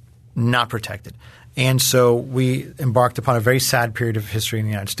 not protected. And so we embarked upon a very sad period of history in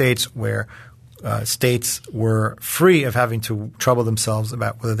the United States where states were free of having to trouble themselves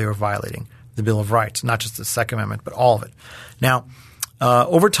about whether they were violating the Bill of Rights, not just the Second Amendment, but all of it. Now,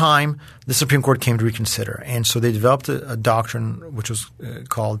 over time, the Supreme Court came to reconsider, and so they developed a doctrine which was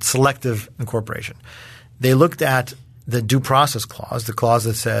called selective incorporation. They looked at the Due Process Clause, the clause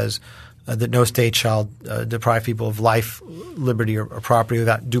that says that no state shall deprive people of life, liberty, or property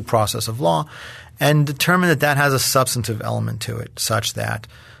without due process of law, and determined that has a substantive element to it, such that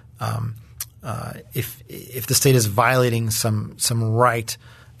if the state is violating some right,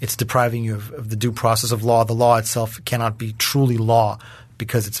 it's depriving you of the due process of law. The law itself cannot be truly law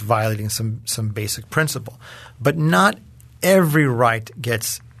because it's violating some basic principle. But not every right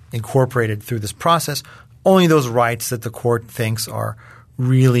gets incorporated through this process only those rights that the court thinks are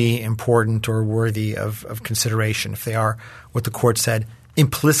really important or worthy of consideration, if they are what the court said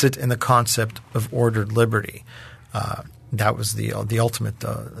implicit in the concept of ordered liberty. That was the ultimate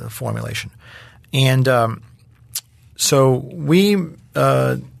formulation. And so we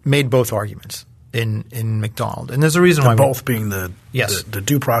made both arguments in McDonald. And there's a reason why both being the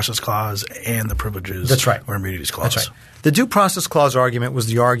due process clause and the privileges or immunities clause. That's right. The due process clause argument was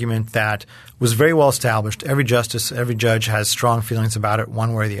the argument that was very well established. Every justice, every judge has strong feelings about it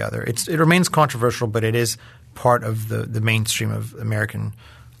one way or the other. It remains controversial, but it is part of the mainstream of American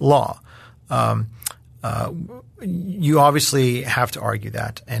law. You obviously have to argue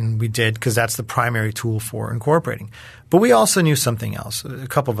that, and we did because that's the primary tool for incorporating. But we also knew something else, a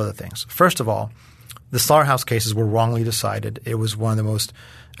couple of other things. First of all, the slaughterhouse cases were wrongly decided. It was one of the most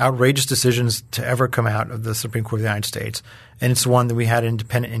outrageous decisions to ever come out of the Supreme Court of the United States, and it's one that we had an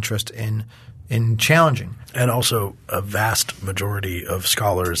independent interest in challenging. And also a vast majority of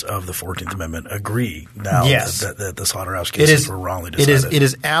scholars of the 14th Amendment agree now that the slaughterhouse cases were wrongly decided. It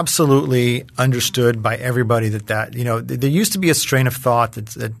is absolutely understood by everybody that there used to be a strain of thought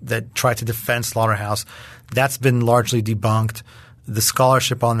that tried to defend slaughterhouse. That's been largely debunked. The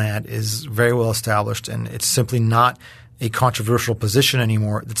scholarship on that is very well established, and it's simply not a controversial position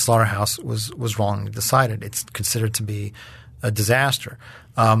anymore that slaughterhouse was wrongly decided. It's considered to be a disaster.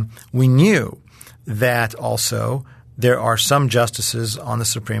 We knew that also there are some justices on the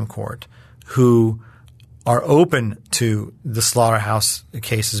Supreme Court who are open to the slaughterhouse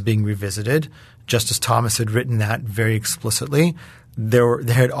cases being revisited. Justice Thomas had written that very explicitly. There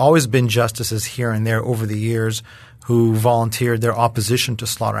had always been justices here and there over the years who volunteered their opposition to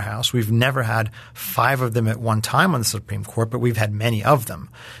slaughterhouse. We've never had 5 of them at one time on the Supreme Court, but we've had many of them.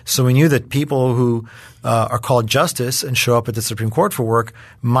 So we knew that people who are called justice and show up at the Supreme Court for work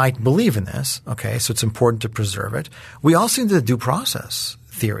might believe in this. Okay, so it's important to preserve it. We also knew the due process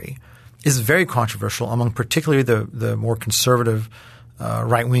theory is very controversial among particularly the more conservative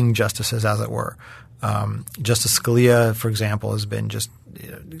right-wing justices, as it were. Justice Scalia, for example, has been just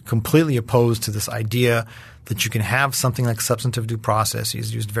completely opposed to this idea that you can have something like substantive due process.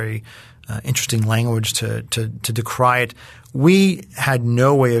 He's used very interesting language to decry it. We had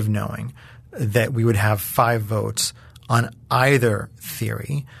no way of knowing that we would have 5 votes on either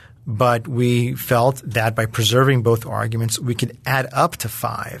theory, but we felt that by preserving both arguments, we could add up to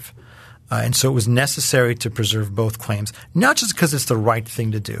 5. And so it was necessary to preserve both claims, not just because it's the right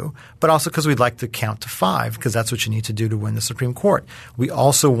thing to do, but also because we'd like to count to 5 because that's what you need to do to win the Supreme Court. We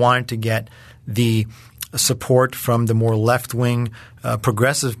also wanted to get the support from the more left-wing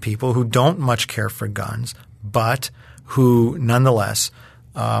progressive people who don't much care for guns but who nonetheless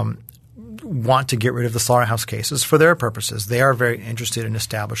want to get rid of the slaughterhouse cases for their purposes. They are very interested in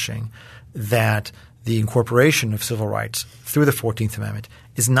establishing that the incorporation of civil rights through the 14th Amendment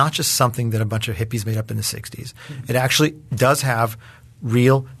is not just something that a bunch of hippies made up in the 60s. It actually does have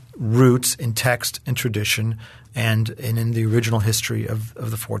real roots in text and tradition and in the original history of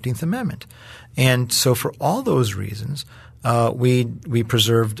the 14th Amendment. And so for all those reasons, we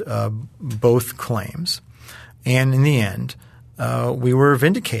preserved both claims. And in the end, we were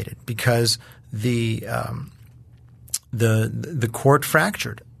vindicated because the court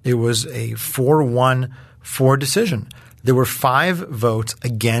fractured. It was a 4-1-4 decision. There were 5 votes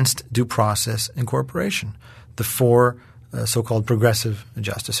against due process incorporation. The 4 so-called progressive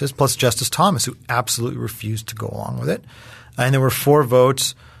justices, plus Justice Thomas, who absolutely refused to go along with it. And there were 4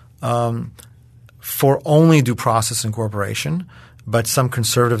 votes for only due process incorporation, but some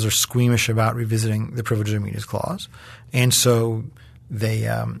conservatives are squeamish about revisiting the Privileges and Immunities Clause. And so they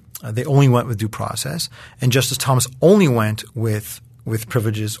only went with due process. And Justice Thomas only went with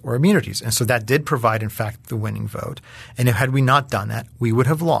privileges or immunities. And so that did provide, in fact, the winning vote. And had we not done that, we would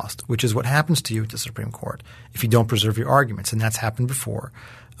have lost, which is what happens to you at the Supreme Court if you don't preserve your arguments. And that's happened before.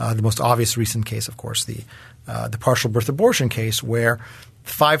 The most obvious recent case, of course, the partial birth abortion case where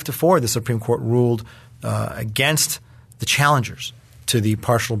 5-4 the Supreme Court ruled against the challengers to the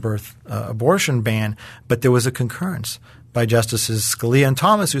partial birth abortion ban, but there was a concurrence by Justices Scalia and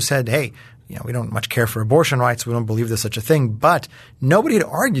Thomas who said, hey, we don't much care for abortion rights. We don't believe there's such a thing. But nobody had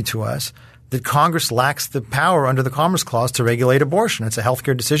argued to us that Congress lacks the power under the Commerce Clause to regulate abortion. It's a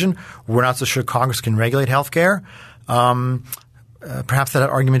healthcare decision. We're not so sure Congress can regulate healthcare. Perhaps that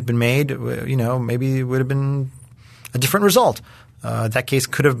argument had been made. Maybe it would have been a different result. That case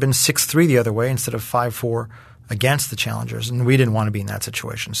could have been 6-3 the other way instead of 5-4 against the challengers. And we didn't want to be in that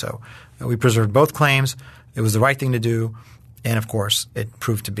situation. So we preserved both claims. It was the right thing to do. And, of course, it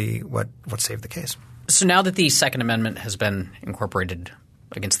proved to be what saved the case. So now that the Second Amendment has been incorporated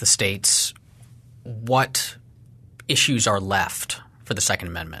against the states, what issues are left for the Second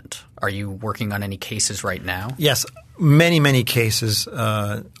Amendment? Are you working on any cases right now? Yes. Many cases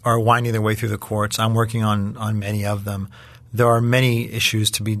are winding their way through the courts. I'm working on many of them. There are many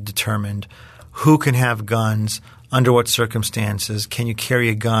issues to be determined. Who can have guns? Under what circumstances? Can you carry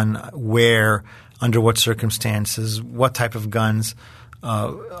a gun? Where? Under what circumstances? What type of guns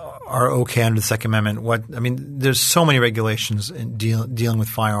are okay under the Second Amendment? There's so many regulations in dealing with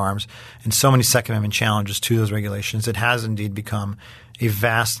firearms and so many Second Amendment challenges to those regulations. It has indeed become a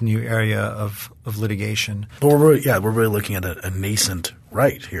vast new area of litigation. But we're really looking at a nascent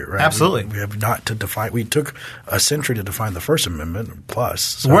right here, right? Absolutely. We have not to define – we took a century to define the First Amendment plus.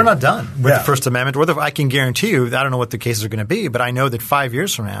 So. We're not done with the First Amendment. I can guarantee you – I don't know what the cases are going to be, but I know that 5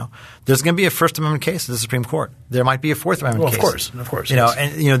 years from now there's going to be a First Amendment case at the Supreme Court. There might be a Fourth Amendment case. Of course.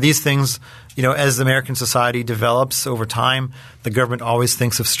 These things as American society develops over time, the government always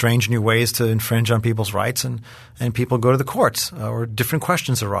thinks of strange new ways to infringe on people's rights and people go to the courts or different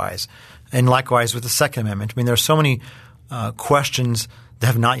questions arise. And likewise with the Second Amendment. There are so many questions that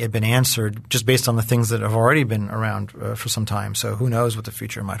have not yet been answered just based on the things that have already been around for some time. So who knows what the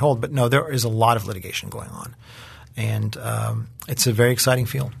future might hold. But no, there is a lot of litigation going on. And it's a very exciting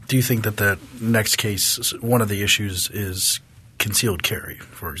field. Do you think that the next case, one of the issues is concealed carry,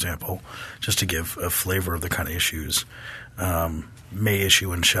 for example, just to give a flavor of the kind of issues may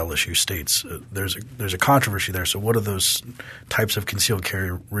issue and shall issue states? There's a controversy there. So what are those types of concealed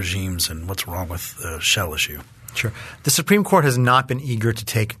carry regimes and what's wrong with the shall issue? Sure. The Supreme Court has not been eager to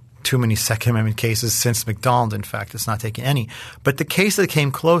take too many Second Amendment cases since McDonald. In fact, it's not taken any. But the case that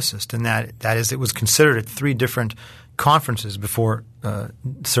came closest, and that is it was considered at 3 different conferences before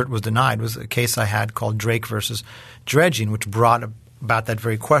cert was denied, was a case I had called Drake versus Dredging, which brought about that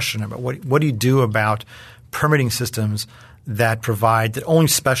very question about what do you do about permitting systems that provide that only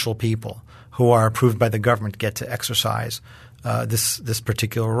special people who are approved by the government get to exercise this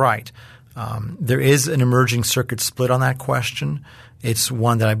particular right. There is an emerging circuit split on that question. It's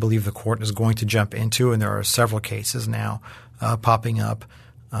one that I believe the court is going to jump into, and there are several cases now popping up.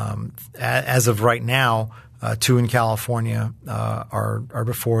 As of right now, 2 in California are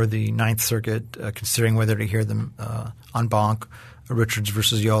before the Ninth Circuit, considering whether to hear them en banc. Richards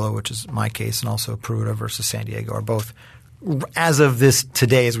versus Yolo, which is my case, and also Peruta versus San Diego are both, as of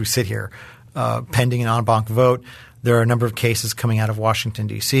today as we sit here, pending an en banc vote. There are a number of cases coming out of Washington,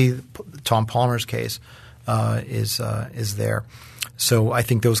 D.C. Tom Palmer's case is there. So I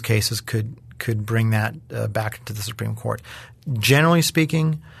think those cases could bring that back into the Supreme Court. Generally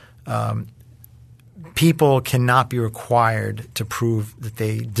speaking, people cannot be required to prove that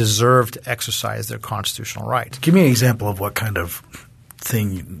they deserve to exercise their constitutional rights. Give me an example of what kind of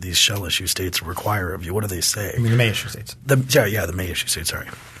thing these shall issue states require of you. What do they say? The may issue states. The may issue states. Sorry.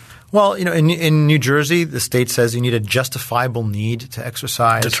 Well, in New Jersey, the state says you need a justifiable need to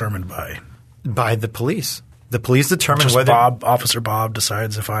exercise. Determined by the police. The police determine just whether Officer Bob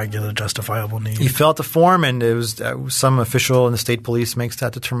decides if I get a justifiable need. He filled out the form, and it was some official in the state police makes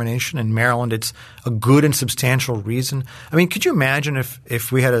that determination. In Maryland, it's a good and substantial reason. Could you imagine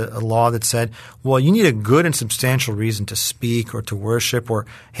if we had a law that said, well, you need a good and substantial reason to speak or to worship, or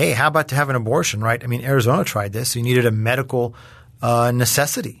hey, how about to have an abortion, right? Arizona tried this. You needed a medical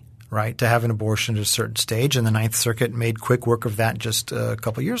necessity, right, to have an abortion at a certain stage, and the Ninth Circuit made quick work of that just a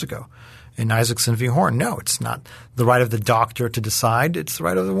couple of years ago. In Isaacson v. Horn, no, it's not the right of the doctor to decide. It's the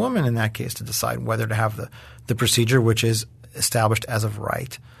right of the woman in that case to decide whether to have the procedure, which is established as of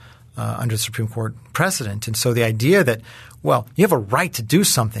right under the Supreme Court precedent. And so the idea that, well, you have a right to do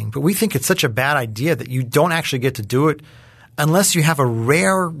something, but we think it's such a bad idea that you don't actually get to do it unless you have a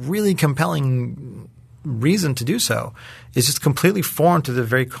rare, really compelling reason to do so is just completely foreign to the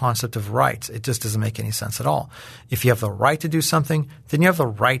very concept of rights. It just doesn't make any sense at all. If you have the right to do something, then you have the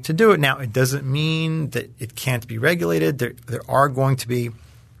right to do it. Now, it doesn't mean that it can't be regulated. There are going to be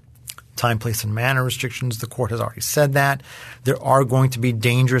time, place, and manner restrictions. The court has already said that. There are going to be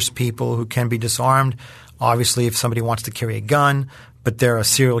dangerous people who can be disarmed. Obviously, if somebody wants to carry a gun, but they're a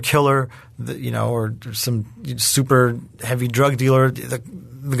serial killer, or some super heavy drug dealer,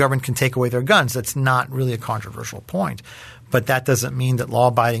 the government can take away their guns. That's not really a controversial point. But that doesn't mean that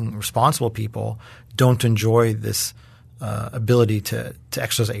law-abiding, responsible people don't enjoy this ability to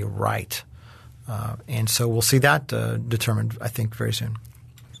exercise a right. And so we'll see that determined, I think, very soon.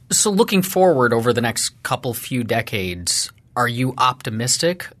 So looking forward over the next few decades, are you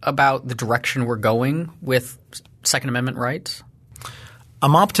optimistic about the direction we're going with Second Amendment rights?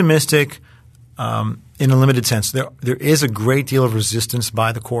 I'm optimistic in a limited sense. There is a great deal of resistance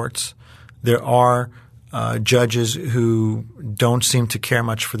by the courts. There are judges who don't seem to care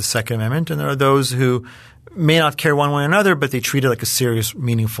much for the Second Amendment, and there are those who may not care one way or another, but they treat it like a serious,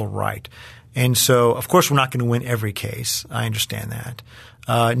 meaningful right. And so, of course, we're not going to win every case. I understand that.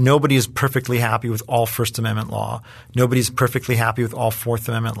 Nobody is perfectly happy with all First Amendment law. Nobody's perfectly happy with all Fourth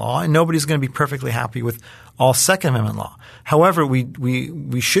Amendment law, and nobody's going to be perfectly happy with all Second Amendment law. However,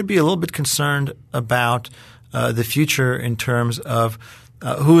 we should be a little bit concerned about the future in terms of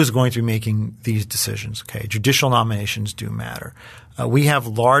who is going to be making these decisions. Okay, judicial nominations do matter. We have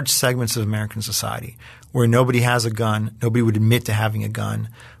large segments of American society where nobody has a gun, nobody would admit to having a gun,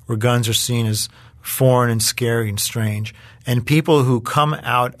 where guns are seen as foreign and scary and strange. And people who come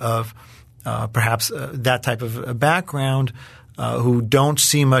out of perhaps that type of background who don't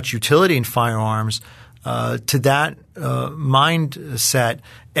see much utility in firearms, to that mindset,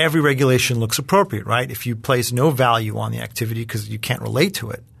 every regulation looks appropriate, right? If you place no value on the activity because you can't relate to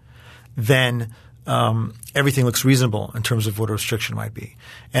it, then everything looks reasonable in terms of what a restriction might be.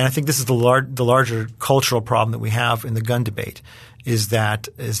 And I think this is the larger cultural problem that we have in the gun debate is that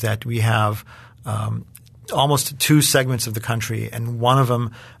we have almost two segments of the country, and one of them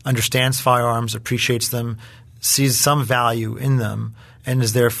understands firearms, appreciates them, sees some value in them, and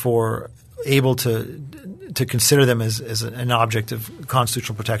is therefore able to consider them as an object of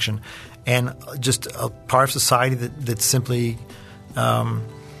constitutional protection, and just a part of society that simply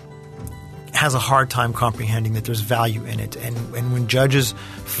has a hard time comprehending that there's value in it. And when judges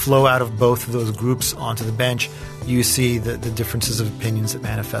flow out of both of those groups onto the bench, you see the differences of opinions that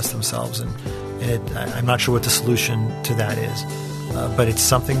manifest themselves. And I'm not sure what the solution to that is, but it's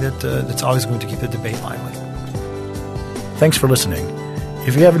something that's always going to keep the debate lively. Thanks for listening.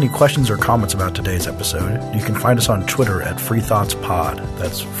 If you have any questions or comments about today's episode, you can find us on Twitter at FreeThoughtsPod.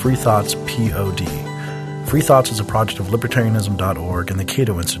 That's FreeThoughtsPod. Free Thoughts is a project of Libertarianism.org and the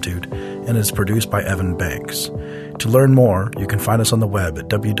Cato Institute, and is produced by Evan Banks. To learn more, you can find us on the web at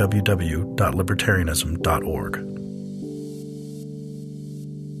www.libertarianism.org.